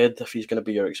in my head if he's going to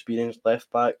be your experienced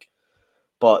left back.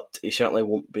 But he certainly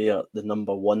won't be the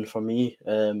number one for me.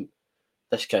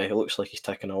 This guy, he looks like he's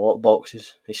ticking a lot of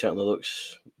boxes. He certainly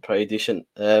looks pretty decent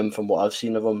from what I've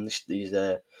seen of him.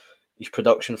 His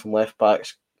production from left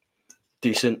backs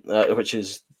decent, which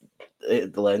is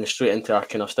letting straight into our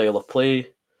kind of style of play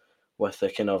with the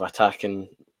kind of attacking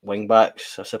wing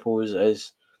backs, I suppose it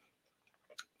is.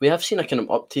 We have seen a kind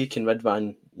of uptake in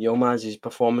Ridvan Yilmaz's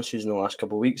performances in the last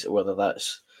couple of weeks, whether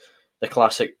that's the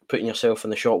classic putting yourself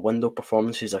in the short window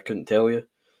performances, I couldn't tell you.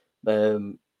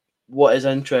 What is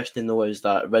interesting though is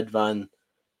that Ridvan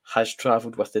has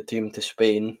travelled with the team to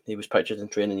Spain. He was pictured in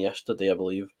training yesterday, I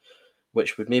believe,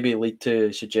 which would maybe lead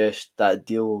to suggest that a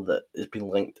deal that has been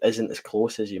linked isn't as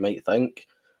close as you might think.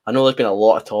 I know there's been a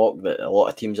lot of talk that a lot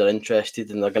of teams are interested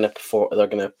and they're going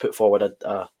to put forward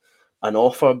an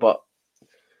offer, but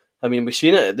I mean, we've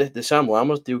seen it. The Sam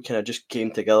Lammers deal kind of just came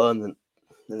together in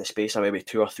the space of maybe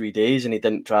 2 or 3 days, and he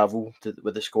didn't travel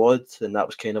with the squad, and that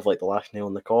was kind of like the last nail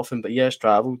in the coffin. But he has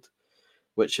travelled,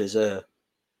 which is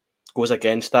goes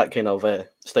against that kind of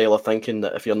style of thinking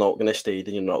that if you're not going to stay,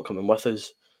 then you're not coming with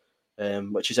us,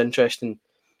 which is interesting.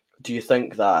 Do you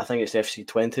think that? I think it's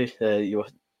FC20.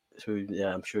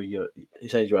 I'm sure you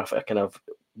said you were kind of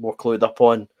more clued up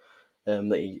on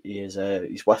that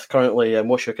he's with currently.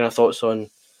 What's your kind of thoughts on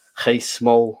Gijs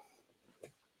Small?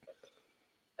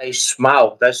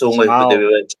 Small. That's only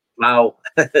small.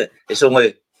 It's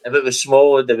only if it was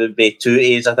small, there would be 2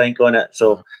 A's I think on it.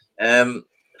 So,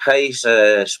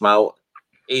 Gijs Small.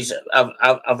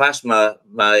 I've asked my.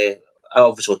 I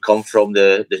obviously come from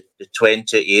the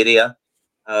Twente area.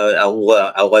 I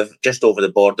live just over the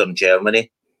border in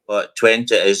Germany, but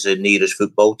Twente is the nearest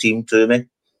football team to me.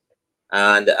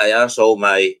 And I asked all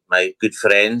my good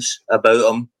friends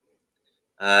about him,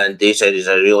 and they said he's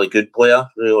a really good player,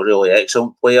 really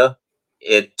excellent player.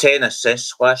 He had 10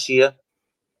 assists last year,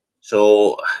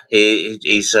 so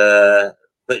he's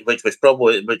which was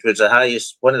the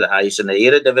highest, one of the highest in the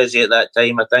Eredivisie at that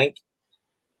time, I think.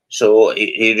 So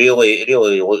he really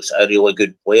looks a really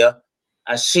good player.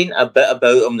 I seen a bit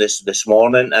about him this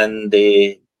morning, and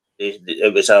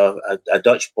it was a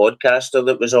Dutch podcaster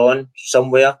that was on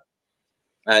somewhere.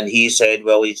 And he said,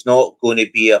 well, he's not going to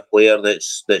be a player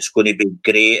that's going to be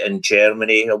great in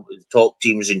Germany, the top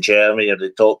teams in Germany or the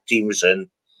top teams in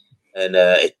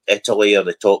Italy or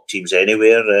the top teams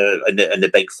anywhere in the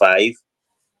Big Five.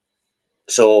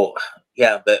 So,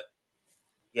 yeah,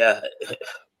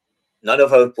 none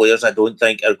of our players, I don't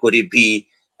think, are going to be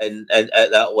at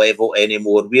that level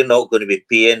anymore. We're not going to be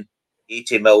paying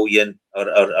 80 million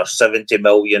or 70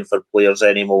 million for players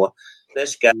anymore.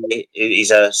 This guy,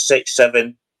 he's a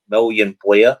 6-7 million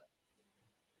player,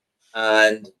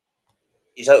 and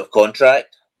he's out of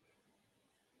contract.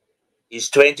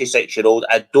 He's 26-year-old.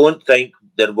 I don't think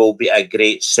there will be a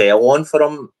great sell on for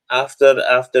him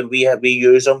after we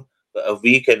use him. But if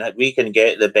we can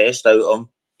get the best out of him,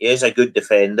 he is a good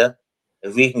defender.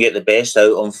 If we can get the best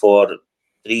out of him for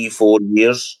 3-4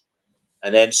 years,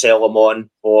 and then sell him on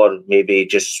for maybe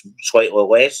just slightly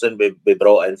less than we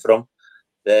brought in from,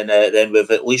 then we've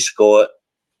at least got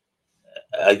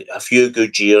a few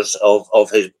good years of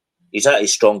his. He's at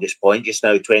his strongest point just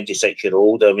now,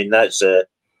 26-year-old. I mean, that's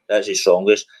his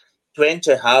strongest.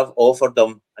 Twente have offered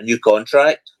him a new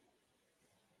contract,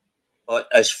 but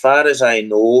as far as I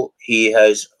know, he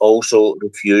has also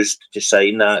refused to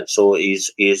sign that. So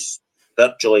he's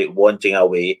virtually wanting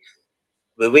away.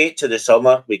 We wait till the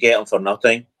summer, we get him for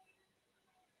nothing.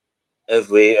 If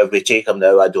we take him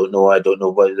now, I don't know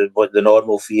what the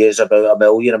normal fee is, about $1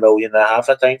 million and a half,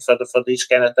 I think, for these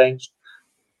kind of things.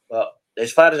 But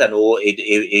as far as I know,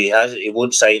 he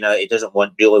won't sign he doesn't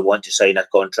really want to sign a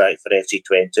contract for FC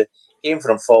Twente. Came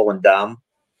from Volendam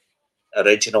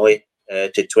originally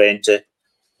to Twente,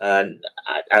 and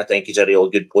I think he's a real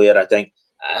good player. I think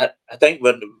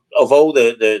of all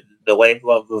the left,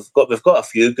 well, we've got a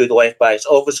few good left backs.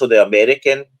 Obviously, the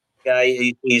American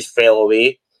guy, he's fell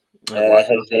away.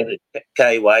 His name is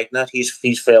Kai Wagner.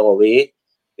 He's fell away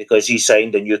because he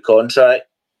signed a new contract,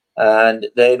 and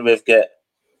then we've got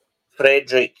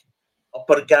Frederick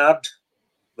Uppergaard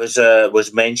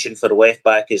was mentioned for left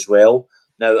back as well.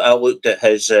 Now I looked at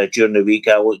his during the week.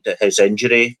 I looked at his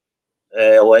injury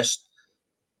list,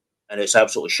 and it's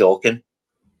absolutely shocking.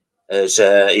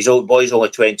 His old boy's only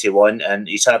 21, and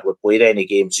he's hardly played any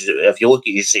games. If you look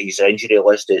at his injury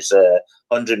list, it's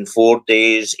 104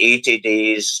 days, 80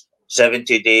 days,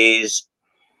 70 days.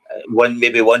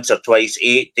 maybe once or twice,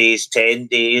 8 days, 10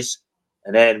 days,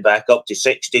 and then back up to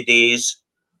 60 days.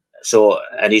 So,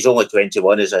 and he's only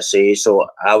 21, as I say, so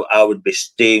I would be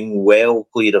staying well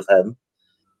clear of him.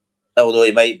 Although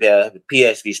he might be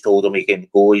PSV's told him he can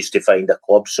go, he's to find a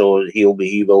club, so he will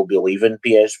be leaving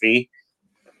PSV.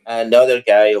 And the other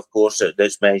guy, of course, that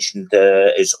that's mentioned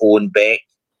is Owen Beck.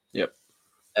 Yep.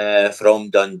 From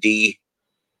Dundee,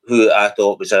 who I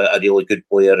thought was a really good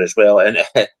player as well. And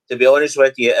to be honest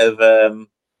with you,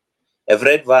 if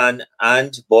Ridvan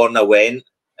and Borna went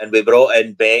and we brought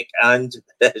in Beck and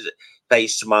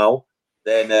Nice Smile,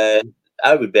 then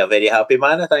I would be a very happy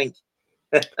man, I think.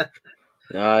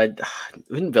 It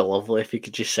wouldn't be lovely if you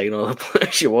could just sign all the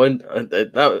players you want.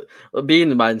 That being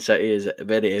the Man City is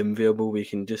very enviable. We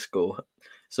can just go.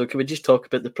 So can we just talk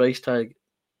about the price tag?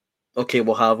 Okay,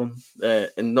 we'll have them,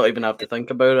 and not even have to think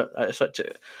about it. It's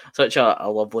such a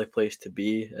lovely place to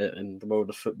be in the world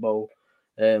of football.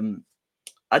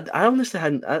 I honestly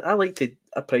hadn't.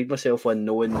 I pride myself on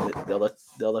knowing the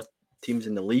other teams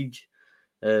in the league,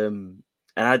 and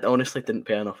I honestly didn't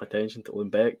pay enough attention to Owen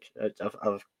Beck.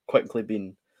 I've quickly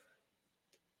been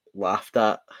laughed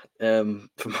at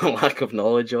for my lack of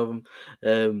knowledge of him.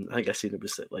 I think I seen it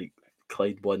was like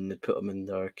Clyde won. They put him in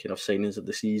their kind of signings of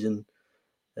the season.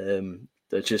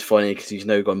 Which is funny because he's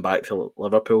now gone back to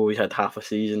Liverpool. He had half a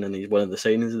season and he's one of the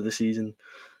signings of the season.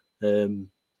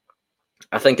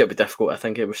 I think it'd be difficult. I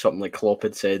think it was something like Klopp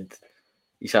had said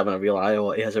he's having a real eye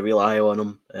on. He has a real eye on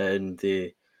him, and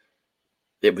it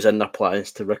was in their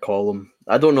plans to recall him.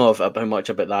 I don't know how much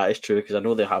about that is true because I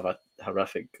know they have a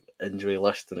horrific injury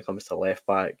list when it comes to left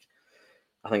back.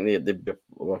 I think they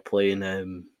were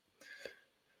playing.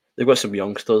 They've got some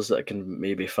youngsters that can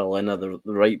maybe fill in. The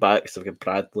right backs, they've got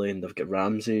Bradley and they've got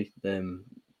Ramsey.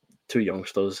 Two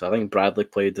youngsters. I think Bradley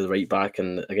played the right back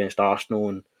against Arsenal,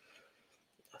 and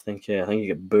I think he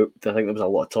got booked. I think there was a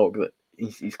lot of talk that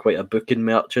he's quite a booking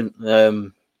merchant.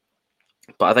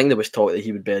 But I think there was talk that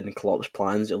he would be in Klopp's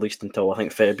plans at least until I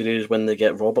think February is when they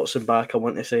get Robertson back. I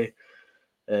want to say.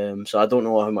 So I don't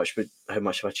know how much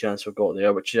of a chance we've got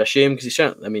there, which is a shame because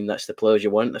I mean, that's the players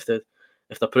you want.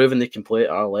 If they're proving they can play at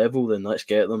our level, then let's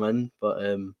get them in. But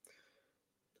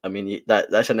I mean,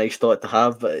 that's a nice thought to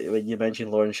have. But when you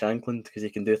mentioned Lauren Shankland, because he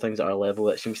can do things at our level,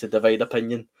 it seems to divide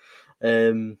opinion.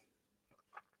 I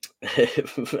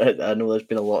know there's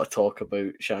been a lot of talk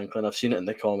about Shankland. I've seen it in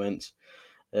the comments.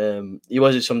 He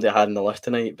wasn't somebody I had in the list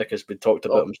tonight because we talked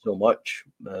about him so much.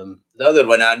 The other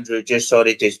one, Andrew, just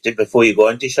sorry to before you go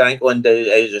on to Shankland,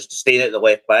 is just staying at the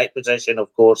left back position.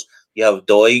 Of course, you have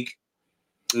Doig,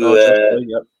 who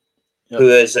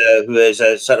is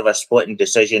sort of a splitting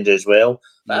decisions as well.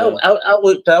 Yeah.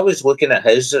 I was looking at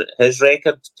his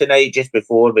record tonight just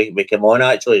before we came on.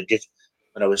 Actually, just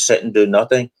when I was sitting doing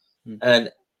nothing,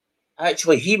 and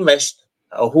actually he missed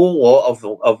a whole lot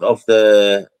of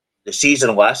the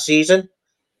season last season.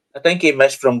 I think he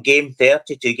missed from game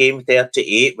 30 to game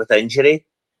 38 with injury.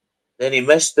 Then he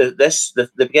missed the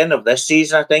beginning of this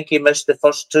season. I think he missed the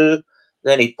first two.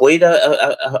 Then he played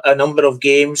a number of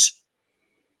games,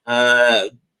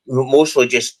 mostly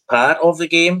just part of the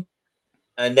game.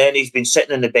 And then he's been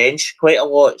sitting on the bench quite a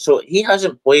lot. So he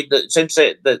hasn't played since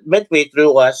the midway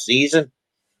through last season.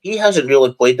 He hasn't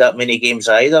really played that many games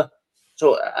either.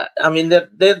 So I mean,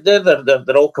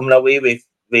 they're all coming away with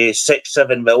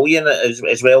 6-7 million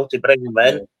as well to bring him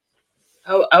in.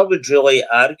 Yeah. I would really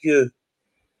argue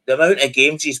the amount of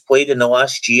games he's played in the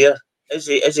last year, is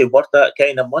he worth that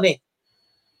kind of money?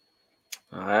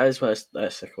 That's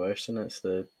the question.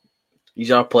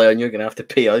 He's our player, and you're going to have to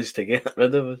pay us to get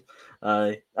rid of him.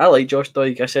 I like Josh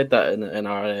Doig. I said that in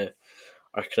our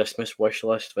Christmas wish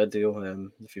list video.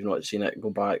 If you've not seen it, go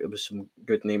back. There was some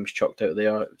good names chucked out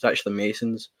there. It's actually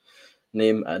Mason's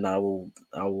name, and I will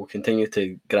continue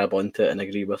to grab onto it and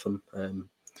agree with him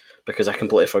because I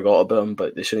completely forgot about him.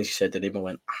 But as soon as he said the name, I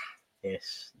went,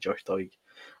 yes, Josh Doig.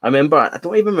 I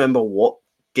don't even remember what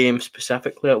game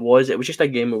specifically it was. It was just a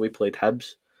game where we played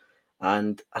Hibs,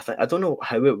 and I don't know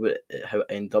how it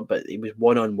ended up, but he was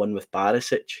 1-on-1 with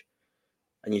Barisic.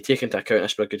 And you take into account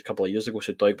this was a good couple of years ago,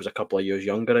 so Doig was a couple of years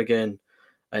younger again,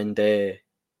 and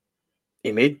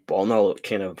he made Bonner look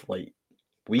kind of like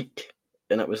weak,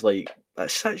 and it was like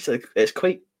it's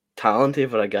quite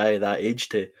talented for a guy that age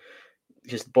to,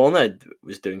 because Bonner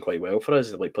was doing quite well for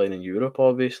us, like playing in Europe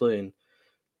obviously,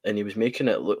 and he was making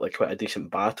it look like quite a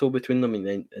decent battle between them, and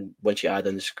then once you add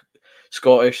in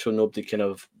Scottish, so nobody kind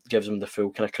of gives him the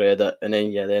full kind of credit, and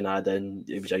then add in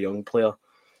he was a young player.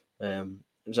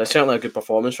 It was certainly a good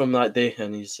performance from that day,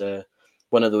 and he's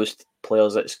one of those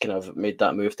players that's kind of made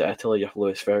that move to Italy. Your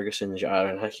Lewis Ferguson's, your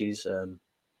Aaron Hickeys.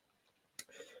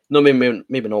 No,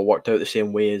 maybe not worked out the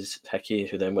same way as Hickey,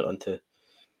 who then went on to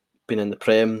being in the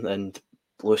Prem, and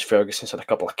Lewis Ferguson's had a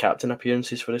couple of captain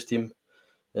appearances for his team.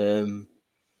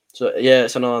 So yeah,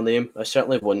 it's another name. I'm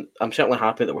certainly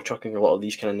happy that we're chucking a lot of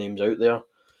these kind of names out there,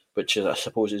 which is, I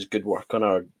suppose, is good work on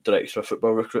our director of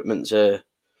football recruitment's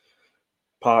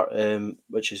part.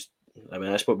 Which is, I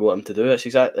mean, that's what we want him to do.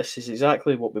 This is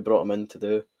exactly what we brought him in to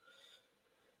do.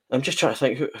 I'm just trying to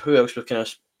think who else we kind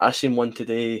of. I seen one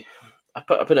today. I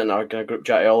put it in our kind of group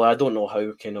chat earlier. I don't know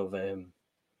how kind of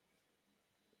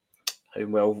how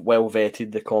well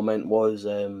vetted the comment was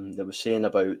that was saying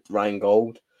about Ryan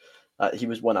Gauld. He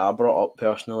was one I brought up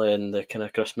personally in the kind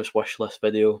of Christmas wish list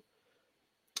video.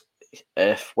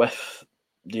 If with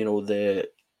the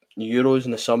Euros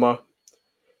in the summer,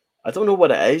 I don't know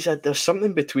what it is. There's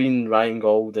something between Ryan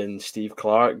Gauld and Steve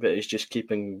Clarke that is just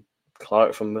keeping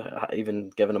Clarke from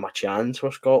even giving him a chance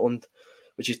for Scotland,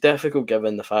 which is difficult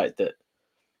given the fact that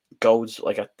Gould's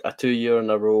like a 2-year in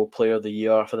a row Player of the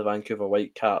Year for the Vancouver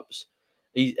Whitecaps.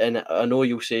 And I know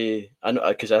you'll say, I know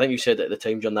because I think you said at the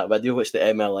time during that video, it's the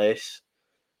MLS,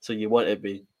 so you want to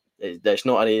be. That's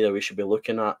not an area we should be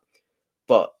looking at,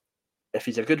 but if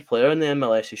he's a good player in the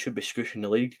MLS, he should be scooping the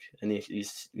league, and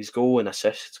his goal and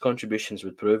assists contributions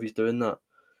would prove he's doing that.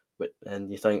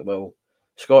 And you think, well,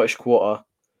 Scottish quota,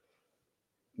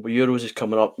 Euros is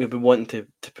coming up. He'll be wanting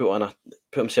to put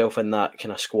himself in that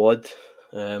kind of squad.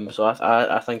 So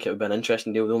I think it would be an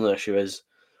interesting deal. The only issue is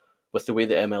with the way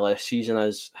the MLS season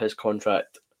is, his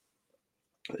contract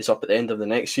is up at the end of the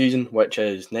next season, which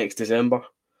is next December.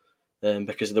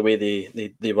 Because of the way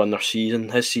they run their season.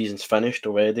 His season's finished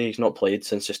already. He's not played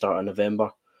since the start of November.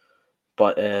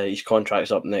 But his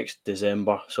contract's up next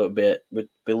December. So we'd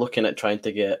be looking at trying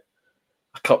to get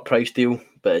a cut price deal,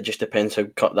 but it just depends how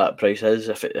cut that price is,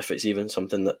 if it's even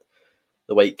something that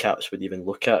the Whitecaps would even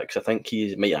look at, because I think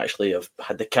he might actually have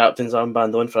had the captain's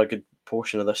armband on for a good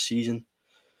portion of this season.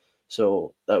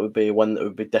 So that would be one that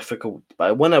would be difficult.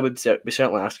 But one I would be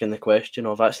certainly asking the question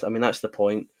of, that's the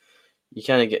point. You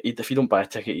can't get, if you don't buy a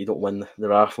ticket, you don't win the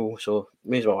raffle. So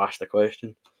may as well ask the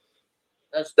question.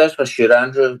 That's for sure,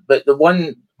 Andrew. But the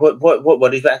one, what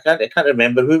worries me, I can't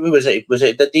remember who was it. Was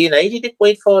it Dundee United he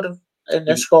played for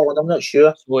in Scotland? I'm not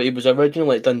sure. Well, he was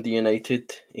originally at Dundee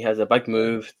United. He has a big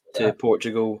move to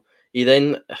Portugal. He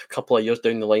then, a couple of years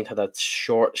down the line, had a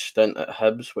short stint at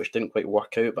Hibs, which didn't quite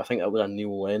work out. But I think that was a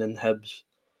Neil Lennon Hibs.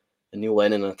 And Neil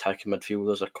Lennon attacking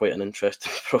midfielders are quite an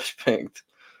interesting prospect.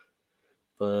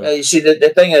 You see,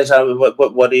 the thing is,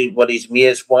 what worries me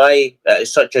is why at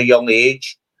such a young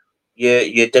age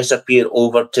you disappear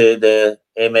over to the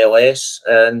MLS.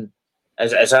 And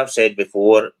as I've said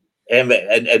before, in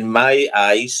my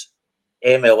eyes,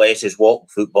 MLS is walking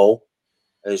football.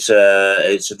 It's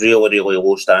really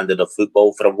low standard of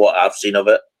football from what I've seen of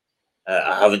it.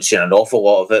 I haven't seen an awful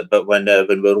lot of it, but when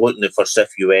we're looking for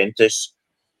Cifuentes,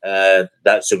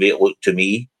 that's the way it looked to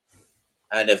me.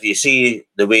 And if you see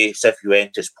the way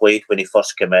Cifuentes played when he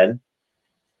first came in,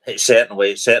 it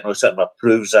certainly sort of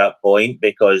proves that point,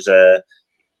 because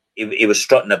he was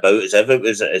strutting about as if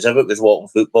it was walking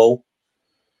football.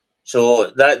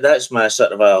 So that's my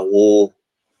sort of a low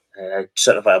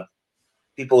sort of a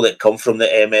people that come from the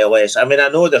MLS. I mean, I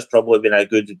know there's probably been a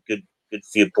good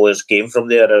few players came from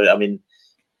there. I mean,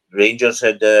 Rangers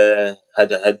had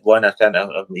one. I can't.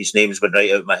 His name's went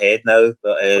right out of my head now.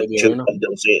 But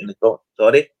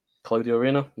sorry, Claudio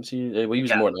Reyna. He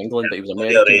was more in England, but he was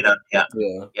Claudio American.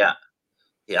 Reyna, yeah.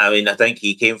 I mean, I think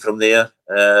he came from there.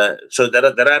 So there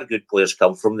are good players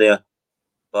come from there,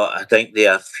 but I think they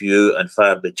are few and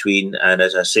far between. And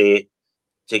as I say,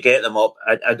 to get them up,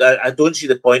 I don't see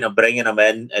the point of bringing him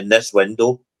in this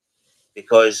window,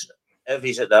 because if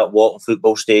he's at that walking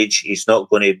football stage, he's not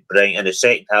going to bring in the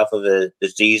second half of the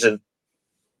season.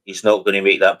 He's not going to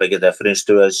make that big a difference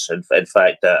to us. In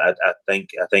fact, I think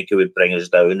he would bring us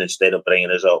down instead of bringing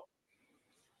us up.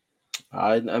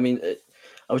 I mean,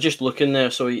 I was just looking there.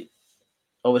 So he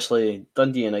obviously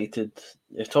Dundee United.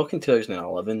 If talking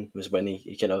 2011 was when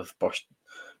he kind of burst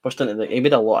into he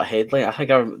made a lot of headline. I think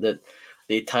that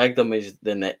they tagged him as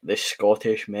the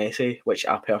Scottish Messi, which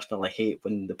I personally hate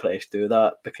when the press do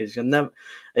that, because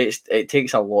it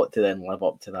takes a lot to then live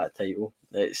up to that title.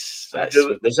 Was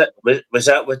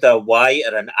that with a Y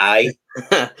or an I?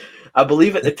 I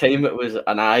believe at the time it was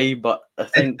an I, but I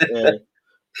think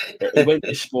he went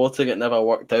to Sporting. It never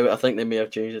worked out. I think they may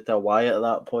have changed it to a Y at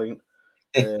that point.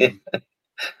 I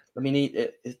mean,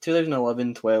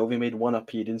 2011-12, he made one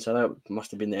appearance, and that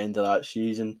must have been the end of that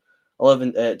season.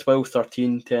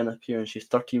 12-13, 10 appearances,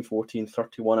 13-14,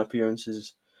 31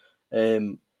 appearances.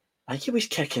 I I think he was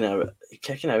kicking out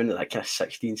in that kind of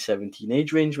 16, 17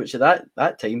 age range, which at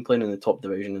that time playing in the top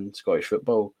division in Scottish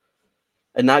football.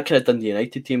 And that kind of Dundee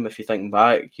United team, if you think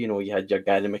back, you had your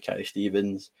Gary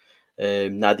Mackay-Stevens,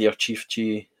 Nadir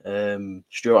Chifchi,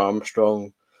 Stuart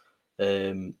Armstrong.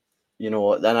 Then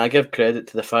I give credit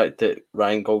to the fact that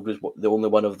Ryan Gold was the only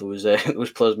one of those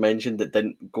those players mentioned that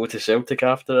didn't go to Celtic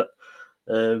after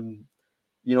it.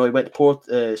 He went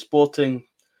to Sporting.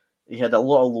 He had a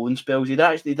lot of loan spells. He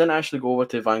didn't actually go over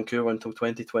to Vancouver until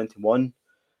 2021.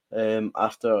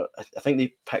 After I think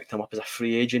they picked him up as a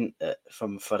free agent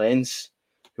from Farense,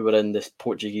 who were in the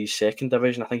Portuguese second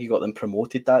division. I think he got them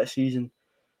promoted that season.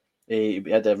 He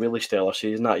had a really stellar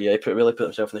season that year. He really put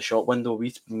himself in the shop window.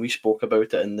 We spoke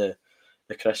about it in the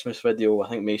Christmas video. I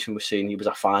think Mason was saying he was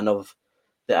a fan of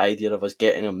the idea of us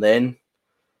getting him then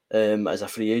as a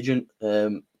free agent.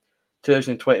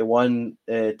 2021,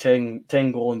 10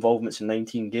 goal involvements in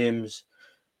 19 games.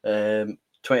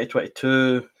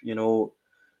 2022,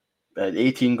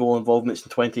 18 goal involvements in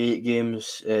 28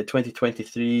 games.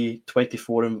 2023,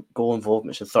 24 goal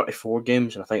involvements in 34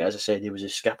 games. And I think, as I said, he was a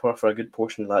skipper for a good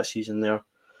portion of that season there.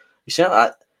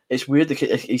 It's weird.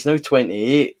 He's now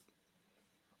 28,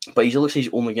 but he looks like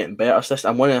he's only getting better.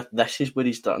 This is where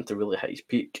he's starting to really hit his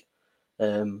peak.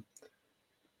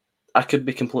 I could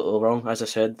be completely wrong. As I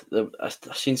said, I've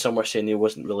seen somewhere saying he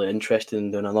wasn't really interested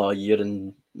in doing another year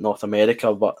in North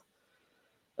America, but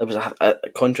it was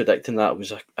contradicting that. It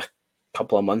was a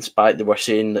couple of months back. They were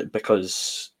saying that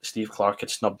because Steve Clarke had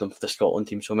snubbed him for the Scotland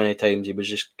team so many times, he was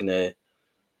just going to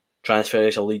transfer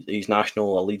his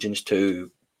national allegiance to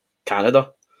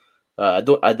Canada. I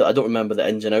don't remember the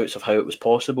ins and outs of how it was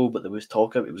possible, but there was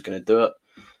talk of he was going to do it.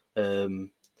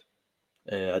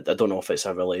 I don't know if it's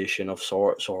a relation of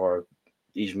sorts or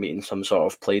he's meeting some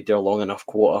sort of played there long enough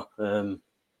quota.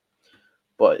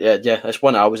 But yeah, it's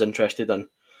one I was interested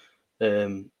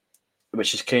in,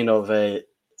 which is kind of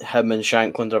him and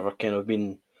Shankland have kind of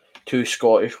been two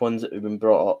Scottish ones that have been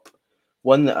brought up.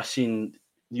 One that I seen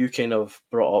you kind of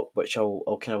brought up, which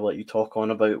I'll kind of let you talk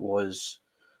on about, was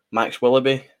Max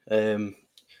Willoughby. You've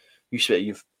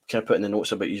kind of put in the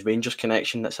notes about his Rangers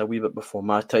connection. That's a wee bit before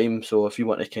my time. So if you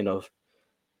want to kind of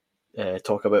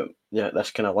talk about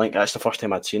this kind of link, that's the first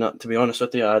time I'd seen it. To be honest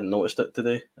with you, I hadn't noticed it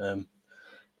today. I'm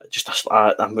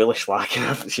really slacking. I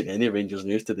haven't seen any Rangers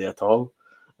news today at all.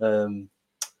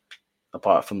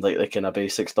 Apart from like the kind of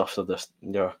basic stuff, so just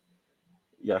your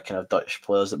kind of Dutch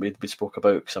players that we spoke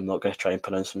about, because I'm not going to try and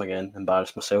pronounce them again,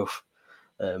 embarrass myself.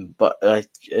 But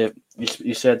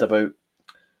you said about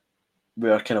we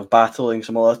are kind of battling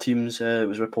some other teams. It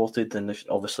was reported, and there's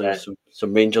obviously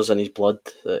some Rangers in his blood.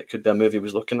 It could be a move he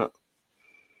was looking at.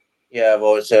 Yeah,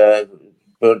 well, it's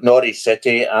Norwich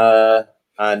City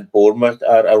and Bournemouth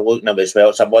are looking at him as well.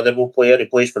 It's a Motherwell player. He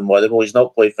plays for Motherwell. He's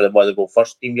not played for the Motherwell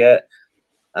first team yet.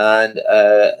 And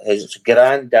his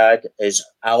granddad is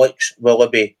Alex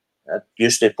Willoughby.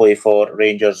 Used to play for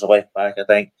Rangers left back, I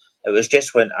think. It was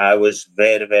just when I was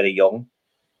very, very young.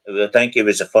 I think he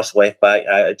was the first left back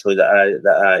I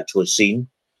actually seen.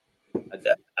 I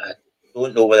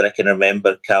don't know whether I can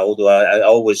remember Caldo. I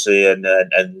always say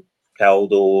in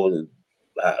Caldo,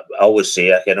 I always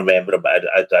say I can remember him, but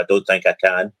I don't think I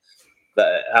can.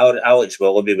 But Alex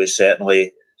Willoughby was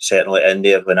certainly in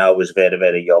there when I was very,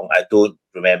 very young. I don't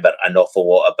remember an awful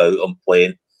lot about him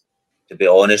playing, to be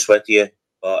honest with you.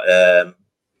 But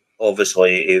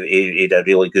obviously, he had a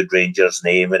really good Rangers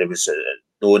name, and he was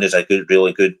known as a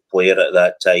really good player at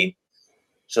that time.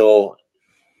 So,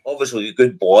 obviously,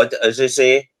 good blood, as they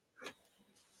say.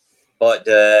 But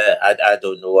I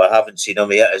don't know. I haven't seen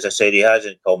him yet. As I said, he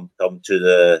hasn't come to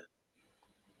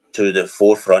the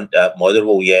forefront at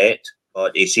Motherwell yet.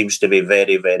 But he seems to be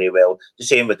very, very well. The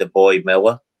same with the boy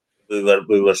Miller, we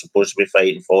were supposed to be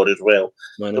fighting for as well.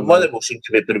 The Motherwell seem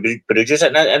to be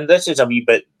producing, and this is a wee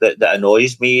bit that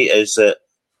annoys me, is that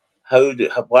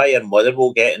why are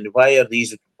Motherwell why are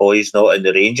these boys not in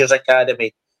the Rangers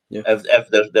academy? Yeah.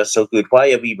 If they're so good,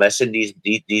 why are we missing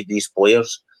these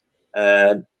players?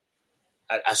 I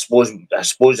suppose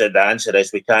the answer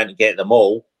is we can't get them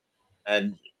all,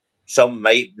 and some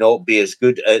might not be as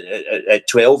good at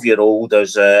 12-year-old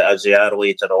as they are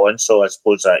later on. So I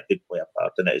suppose that could play a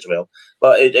part in it as well.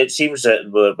 But it seems that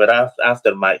we're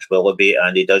after Max Willoughby,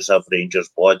 and he does have Rangers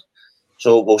blood.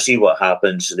 So we'll see what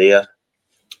happens there.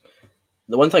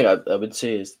 The one thing I would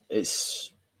say is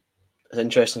it's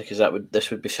interesting because this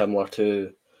would be similar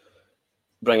to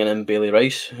bringing in Bailey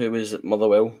Rice, who was at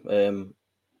Motherwell.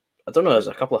 I don't know. There's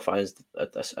a couple of fans.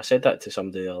 I said that to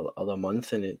somebody the other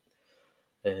month, and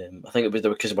I think it was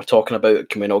because we're talking about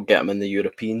can we not get him in the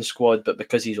European squad, but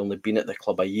because he's only been at the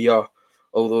club a year,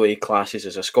 although he classes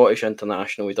as a Scottish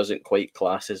international, he doesn't quite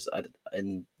class as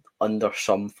in under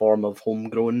some form of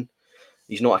homegrown.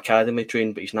 He's not academy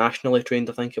trained, but he's nationally trained,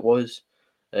 I think it was.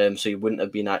 So he wouldn't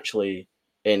have been actually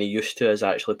any use to us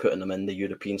actually putting him in the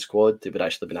European squad. It would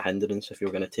actually have been a hindrance if you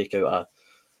were going to take out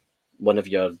one of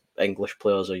your English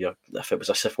players, or if it was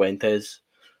a Cifuentes,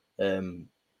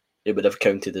 it would have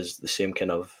counted as the same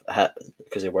kind of hit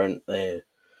because they weren't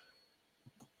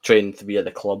trained via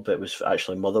the club. It was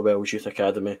actually Motherwell's youth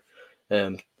academy.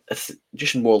 It's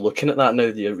just more looking at that now.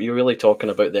 You're really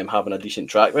talking about them having a decent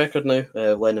track record now.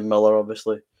 Lennon Miller,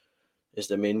 obviously, is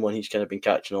the main one. He's kind of been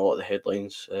catching a lot of the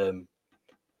headlines.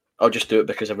 I'll just do it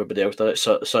because everybody else does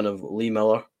it. Son of Lee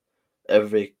Miller.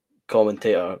 Every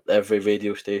commentator, every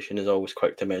radio station is always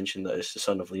quick to mention that it's the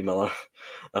son of Lee Miller.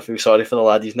 I feel sorry for the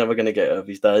lad. He's never going to get out of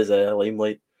his dad's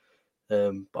limelight.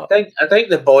 But I think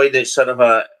the boy that's sort of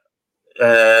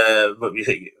what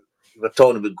we were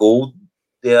talking about gold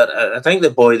there. I think the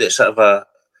boy that sort of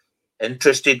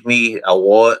interested me a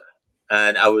lot,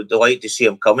 and I would like to see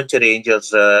him coming to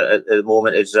Rangers at the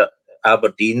moment is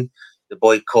Aberdeen. The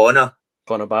boy Connor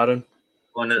Barron.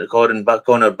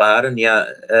 Connor Barron, yeah.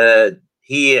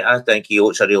 I think he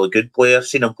looks a really good player.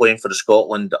 Seen him playing for the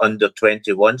Scotland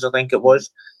under-21s, I think it was,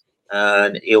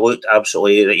 and he looked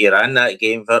absolutely. He ran that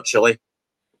game virtually.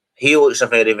 He looks a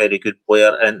very, very good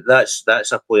player, and that's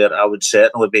a player I would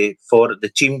certainly be for the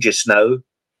team just now.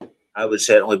 I would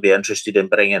certainly be interested in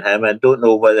bringing him. I don't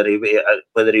know whether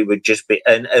he would just be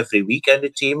in every week in the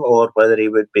team, or whether he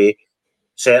would be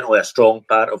certainly a strong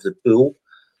part of the pool.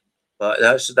 But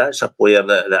that's a player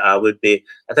that I would be.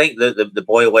 I think the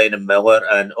boy Lennon Miller,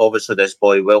 and obviously this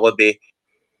boy Willoughby,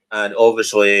 and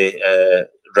obviously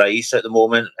Rice at the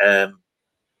moment,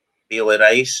 Bailey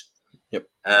Rice. Yep.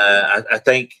 I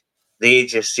think they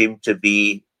just seem to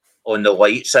be on the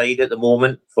light side at the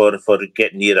moment for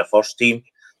getting near a first team.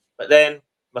 But then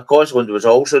McCausland was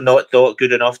also not thought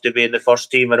good enough to be in the first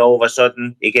team, and all of a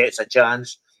sudden he gets a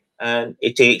chance and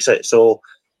he takes it. So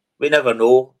we never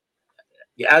know.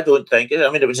 Yeah, I don't think. I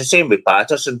mean, it was the same with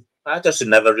Patterson. Patterson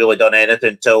never really done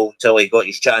anything till he got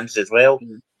his chance as well.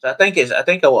 So I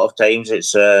think a lot of times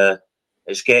it's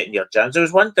getting your chance. There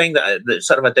was one thing that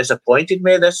sort of disappointed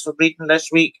me reading this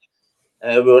week.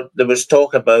 There was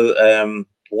talk about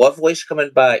Lovelace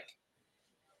coming back,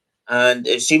 and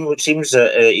it seems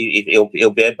that he'll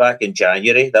be back in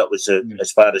January. That was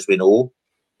as far as we know.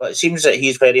 But it seems that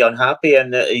he's very unhappy,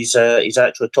 and that he's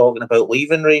actually talking about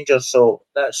leaving Rangers. So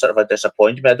that's sort of a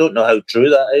disappointed me. I don't know how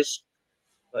true that is,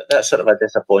 but that sort of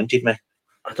disappointed me.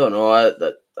 I don't know.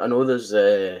 I know there's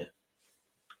a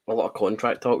lot of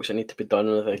contract talks that need to be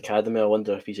done with the academy. I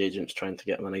wonder if his agent's trying to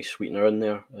get him a nice sweetener in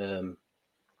there.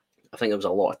 I think there was a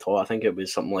lot of talk. I think it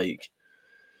was something like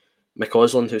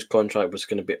McCausland, whose contract was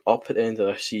going to be up at the end of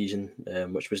this season,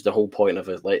 which was the whole point of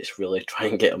it. Let's really try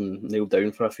and get him nailed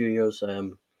down for a few years.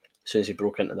 As soon as he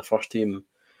broke into the first team,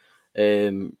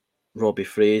 Robbie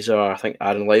Fraser, I think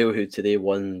Aaron Lyle, who today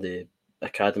won the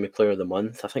Academy Player of the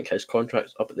Month, I think his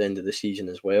contract's up at the end of the season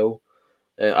as well.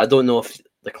 I don't know if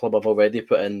the club have already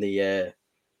put in the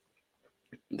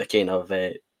kind of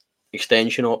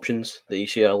extension options that you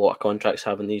see a lot of contracts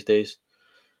having these days.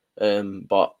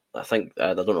 But I think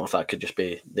I don't know if that could just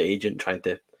be the agent trying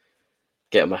to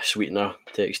get him a sweetener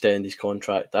to extend his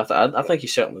contract. I think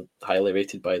he's certainly highly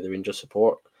rated by the Rangers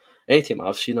support. Any team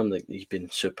I've seen him, he's been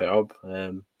superb.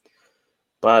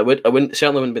 But it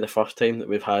certainly wouldn't be the first time that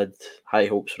we've had high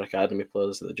hopes for academy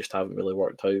players that just haven't really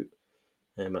worked out.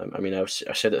 I mean, I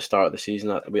said at the start of the season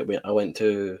that I went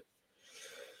to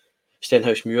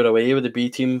Stenhousemuir away with the B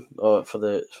team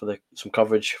for some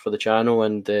coverage for the channel,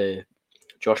 and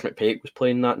Josh McPake was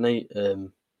playing that night.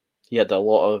 He had a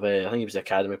lot of, I think he was the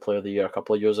Academy Player of the Year a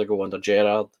couple of years ago under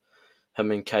Gerrard.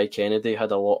 Him and Kai Kennedy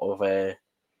had a lot of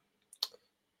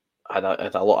had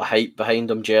a lot of hype behind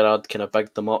him. Gerrard kind of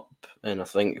bigged them up, and I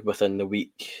think within the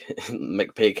week,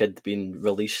 McPake had been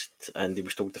released and he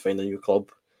was told to find a new club.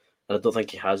 And I don't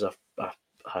think he has a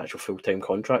actual full-time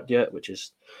contract yet, which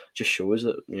just shows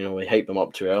that we hype them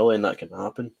up too early, and that can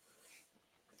happen.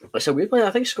 It's a weird one.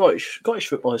 I think Scottish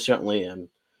football is certainly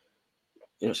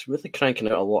it's really cranking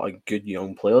out a lot of good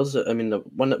young players. I mean, the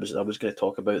one that I was going to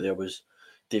talk about there was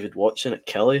David Watson at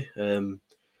Kelly.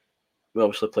 We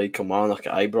obviously played Kilmarnock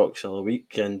at Ibrox the other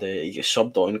week, and he gets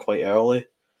subbed on quite early.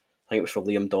 I think it was for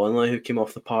Liam Donnelly, who came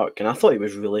off the park, and I thought he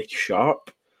was really sharp.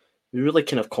 He was really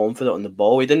kind of confident on the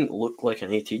ball. He didn't look like an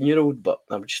 18-year-old, but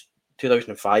I was just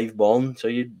 2005 born, so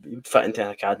you'd fit into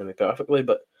an academy perfectly.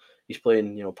 But he's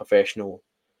playing, professional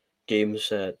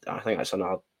games. I think that's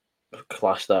another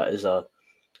class that is a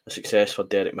success for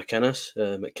Derek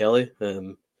McInnes at Kelly.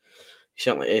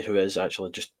 certainly who is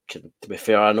actually just, to be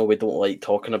fair, I know we don't like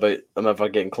talking about him ever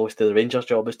getting close to the Rangers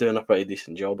job. He's doing a pretty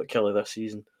decent job at Kelly this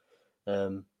season.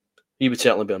 He would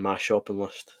certainly be on my shopping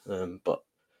list, but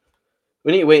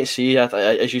we need to wait and see.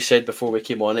 As you said before we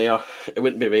came on here, it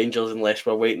wouldn't be Rangers unless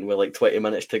we're waiting with like 20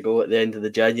 minutes to go at the end of the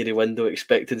January window,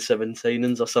 expecting 7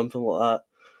 signings or something like that.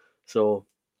 So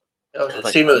I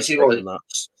think I'm expecting that.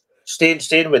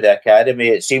 Staying with the academy,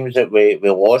 it seems that we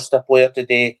lost a player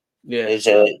today. Yeah, Is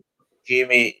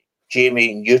Jamie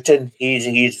Newton?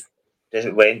 He's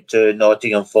went to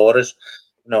Nottingham Forest.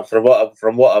 No, from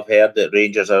what I've heard, that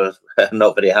Rangers are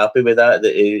not very happy with that.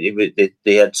 That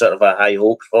they had sort of a high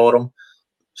hopes for him.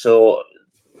 So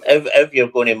if you're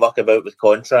going to muck about with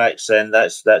contracts, then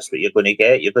that's what you're going to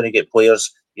get. You're going to get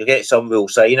players. You get some who will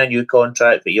sign a new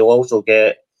contract, but you'll also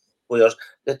get players.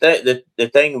 The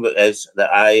thing is that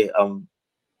I am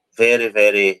very,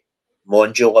 very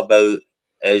mondial about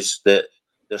is that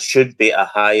there should be a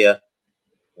higher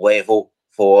level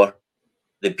for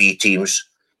the B teams.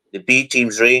 The B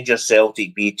teams, Rangers,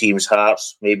 Celtic, B teams,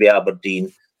 Hearts, maybe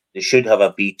Aberdeen, they should have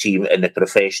a B team in the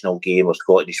professional game of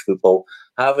Scottish football.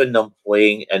 Having them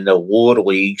playing in the lower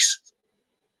leagues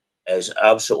is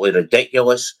absolutely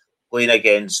ridiculous. Playing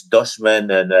against dustmen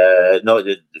and not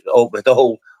with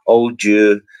all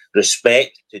due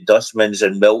respect to dustmen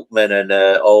and milkmen and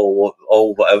all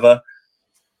whatever,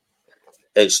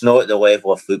 it's not the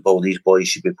level of football these boys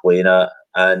should be playing at,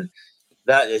 and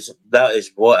that is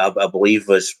what I believe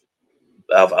was.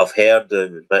 I've heard,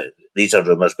 but these are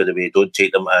rumours. By the way, don't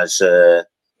take them as the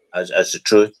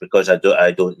truth, because I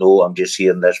don't know. I'm just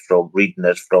hearing this from reading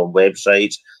this from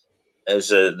websites. Is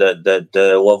that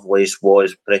the Lovelace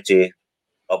was pretty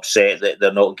upset that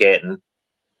they're not getting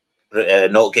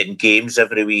games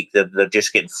every week. They're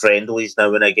just getting friendlies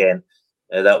now and again.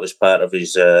 That was part of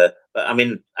his. But I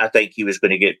mean, I think he was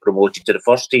going to get promoted to the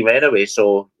first team anyway.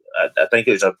 So I think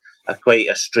it was a quite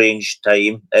a strange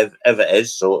time. If it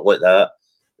is so like that,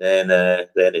 then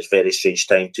it's a very strange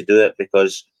time to do it,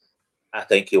 because I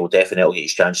think he will definitely get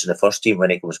his chance in the first team when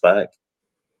he comes back.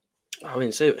 I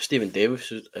mean, say Stephen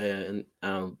Davis was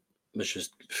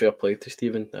just fair play to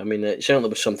Stephen. I mean, it certainly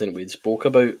was something we'd spoke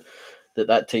about,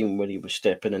 that time when he was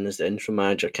stepping in as the interim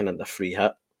manager, kind of the free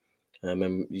hit.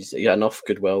 And he's got enough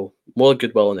goodwill, more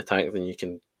goodwill in the tank than you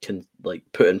can like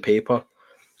put in paper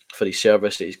for his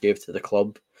service that he's gave to the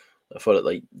club. For it,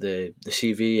 like the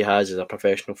CV he has as a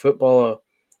professional footballer,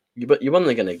 you weren't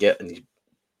going to get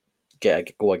a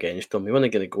go against him. You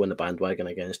weren't going to go in the bandwagon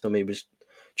against him. He was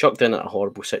chucked in at a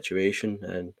horrible situation,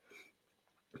 and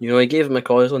he gave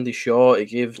McCausland a shot. He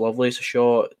gave Lovelace a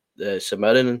shot.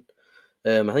 Samirin,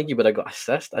 I think he would have got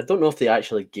assist. I don't know if they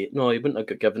actually no, he wouldn't have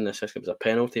got given the assist. It was a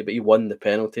penalty, but he won the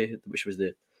penalty, which was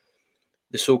the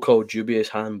so-called dubious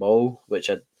handball, which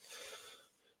I'm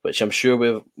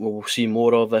sure we'll see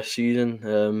more of this season.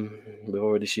 We've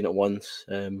already seen it once.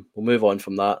 We'll move on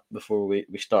from that before we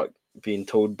start being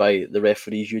told by the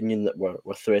referees union that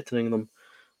we're threatening them.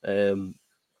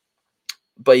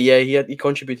 But yeah, he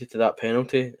contributed to that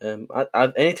penalty.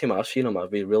 Anytime I've seen him,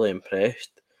 I've been really impressed.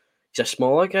 He's a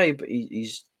smaller guy, but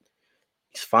he's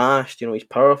fast. He's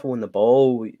powerful in the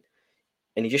ball,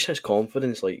 and he just has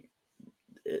confidence. Like,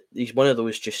 he's one of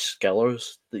those just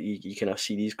skillers that you kind of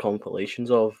see these compilations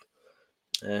of.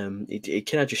 He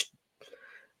kind of just,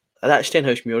 that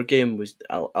Stenhousemuir game was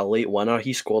a late winner.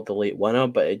 He scored the late winner,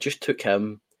 but it just took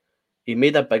him. He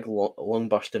made a big long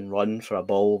bursting run for a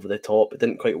ball over the top. It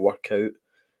didn't quite work out. It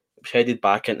was headed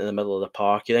back into the middle of the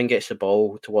park. He then gets the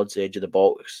ball towards the edge of the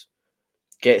box,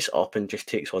 gets up and just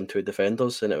takes on two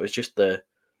defenders, and it was just this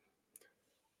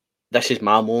is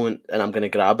my moment and I'm going to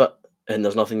grab it, and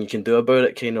there's nothing you can do about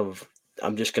it, kind of,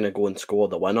 I'm just going to go and score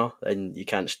the winner and you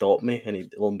can't stop me,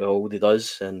 and lo and behold he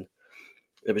does, and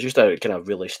it was just a kind of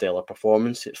really stellar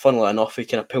performance. Funnily enough, he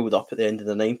kind of pulled up at the end of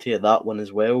the 90 of that one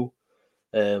as well,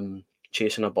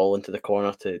 chasing a ball into the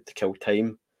corner to kill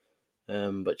time,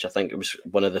 which I think it was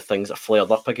one of the things that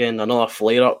flared up again, another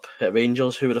flare up at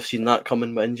Rangers. Who would have seen that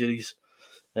coming with injuries?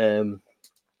 I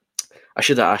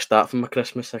should have asked that for my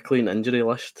Christmas, a clean injury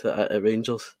list at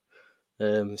Rangers.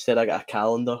 Instead, I got a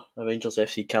calendar, a Rangers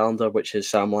FC calendar, which is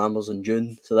Sam Lammers in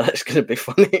June. So that's going to be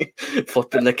funny,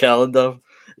 flipping the calendar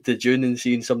to June and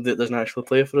seeing somebody that doesn't actually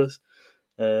play for us.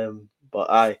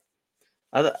 But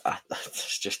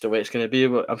it's just the way it's going to be.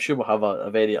 I'm sure we'll have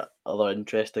a very other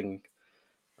interesting,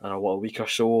 a week or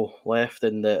so left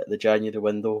in the January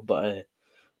window. But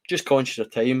just conscious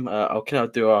of time, I'll kind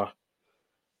of do a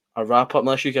wrap up,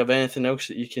 unless you have anything else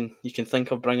that you can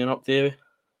think of bringing up, Davey.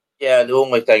 Yeah, the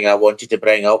only thing I wanted to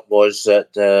bring up was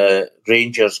that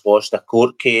Rangers lost a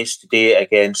court case today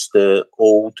against the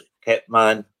old kit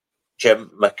man,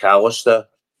 Jim McAllister,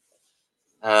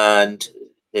 and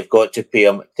they've got to pay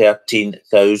him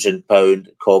 £13,000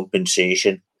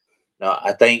 compensation. Now,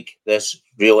 I think this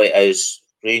really is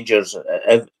Rangers.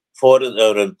 For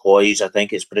their employees, I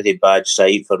think it's pretty bad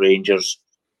sight for Rangers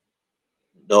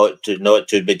not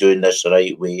to be doing this the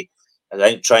right way. I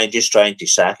think trying to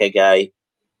sack a guy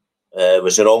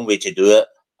was the wrong way to do it.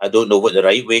 I don't know what the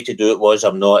right way to do it was.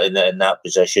 I'm not in that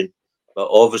position. But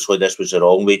obviously, this was the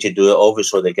wrong way to do it.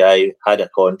 Obviously, the guy had a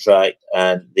contract,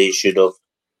 and they should have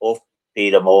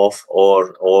paid him off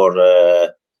or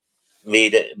got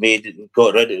rid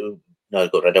of. No,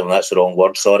 got rid of him. That's the wrong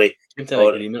word. Sorry. Into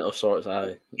an agreement of sorts.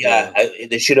 Yeah,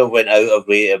 they should have went out of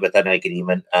way with an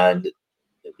agreement, and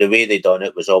the way they done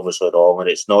it was obviously wrong, and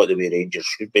it's not the way Rangers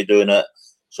should be doing it.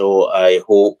 So I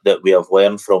hope that we have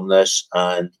learned from this,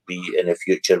 and we in the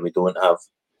future we don't have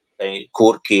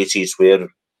court cases where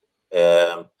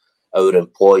our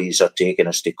employees are taking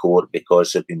us to court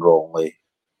because they've been wrongly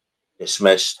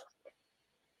dismissed.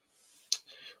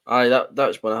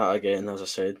 That's one of that again. As I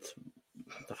said,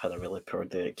 I've had a really poor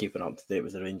day at keeping up to date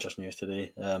with the Rangers news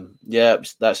today.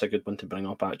 That's a good one to bring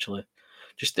up actually.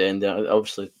 Just to end there,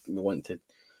 obviously we want to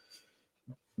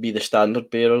be the standard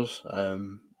bearers,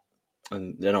 and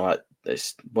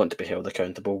it's want to be held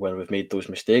accountable where we've made those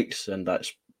mistakes, and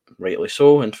that's rightly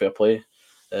so and fair play.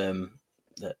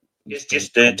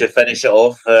 Just to finish it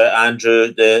off,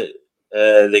 Andrew,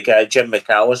 the guy Jim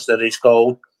McAllister is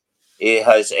called. He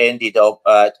has ended up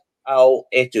at Al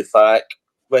Etufaq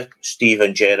with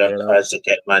Steven Gerrard as the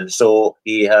kitman, so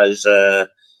he has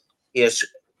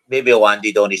maybe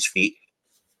landed on his feet.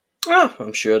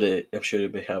 I'm sure he'll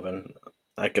be having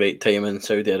a great time in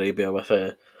Saudi Arabia with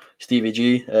Stevie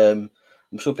G. I'm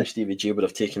hoping Stevie G would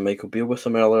have taken Michael Beale with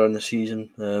him earlier in the season,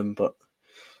 but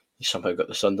he somehow got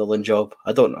the Sunderland job.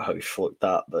 I don't know how he fluked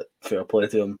that, but fair play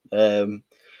to him. I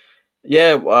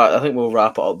think we'll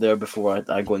wrap it up there before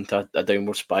I go into a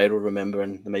downward spiral,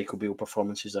 remembering the Michael Beale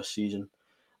performances this season.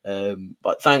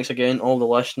 But thanks again, all the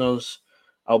listeners.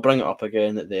 I'll bring it up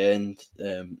again at the end.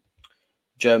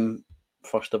 Jim,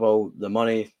 first of all, the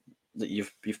money that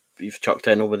you've chucked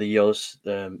in over the years,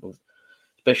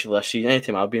 especially this season,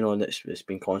 anytime I've been on, it's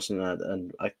been constant,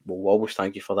 and I will always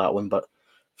thank you for that one. But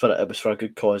it was for a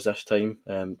good cause this time.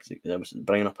 It was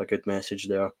bringing up a good message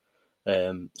there.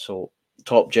 So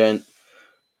top gent.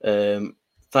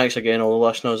 Thanks again, all the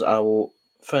listeners. I will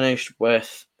finish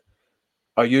with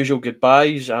our usual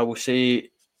goodbyes. I will say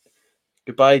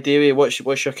goodbye, Davey.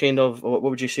 What's your kind of, what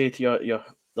would you say to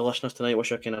the listeners tonight?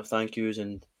 What's your kind of thank yous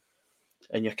and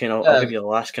your kind of, I'll give you the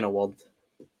last kind of word.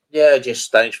 Yeah,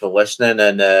 just thanks for listening,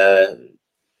 and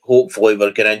hopefully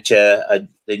we're getting into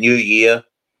the new year,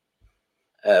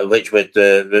 which would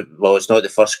it's not the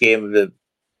first game.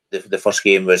 The first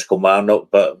game was Kilmarnock,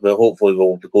 but hopefully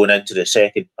we'll be going into the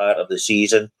second part of the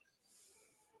season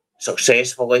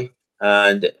successfully,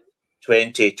 and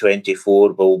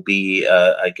 2024 will be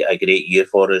a great year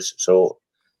for us. So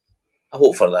I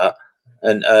hope for that,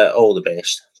 and all the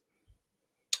best.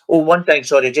 Oh, one thing,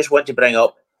 sorry, I just want to bring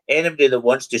up, anybody that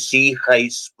wants to see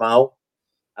Hyde's smile,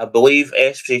 I believe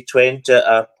FC Twente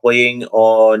are playing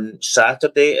on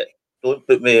Saturday. Don't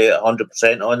put me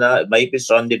 100% on that. It might be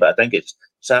Sunday, but I think it's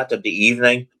Saturday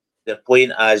evening. They're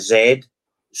playing AZ,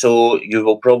 so you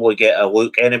will probably get a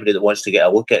look. Anybody that wants to get a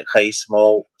look at Hyde's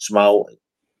smile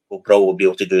will probably be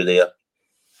able to do there.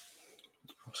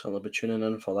 So I'll be tuning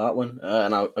in for that one.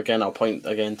 And I'll point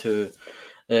again to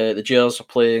the Jails are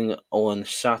playing on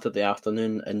Saturday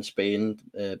afternoon in Spain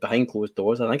behind closed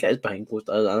doors. I think it is behind closed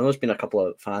doors. I know there's been a couple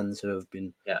of fans who have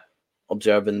been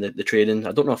observing the training.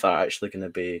 I don't know if that's actually going to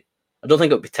be... I don't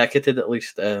think it'll be ticketed, at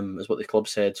least, is what the club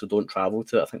said, so don't travel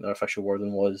to it. I think their official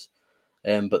wording was.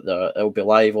 But it'll be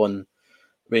live on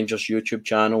Rangers' YouTube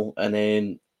channel. And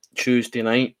then Tuesday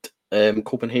night,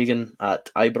 Copenhagen at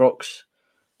Ibrox.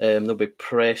 There'll be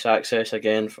press access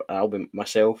again. I'll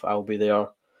be there.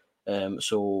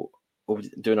 So we'll be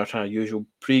doing our kind of usual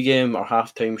pre-game, our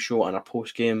halftime show, and our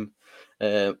post-game.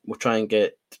 We'll try and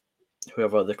get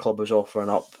whoever the club is offering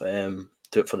up for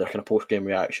their kind of post-game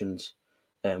reactions,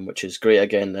 which is great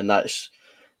again. And that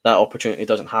opportunity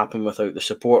doesn't happen without the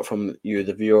support from you,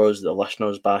 the viewers, the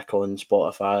listeners back on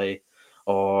Spotify,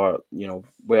 or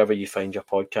wherever you find your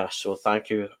podcast. So thank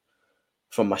you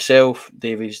from myself,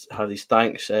 Davies, Hardy's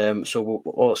thanks. So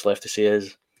all that's left to say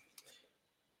is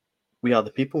we are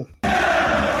the people.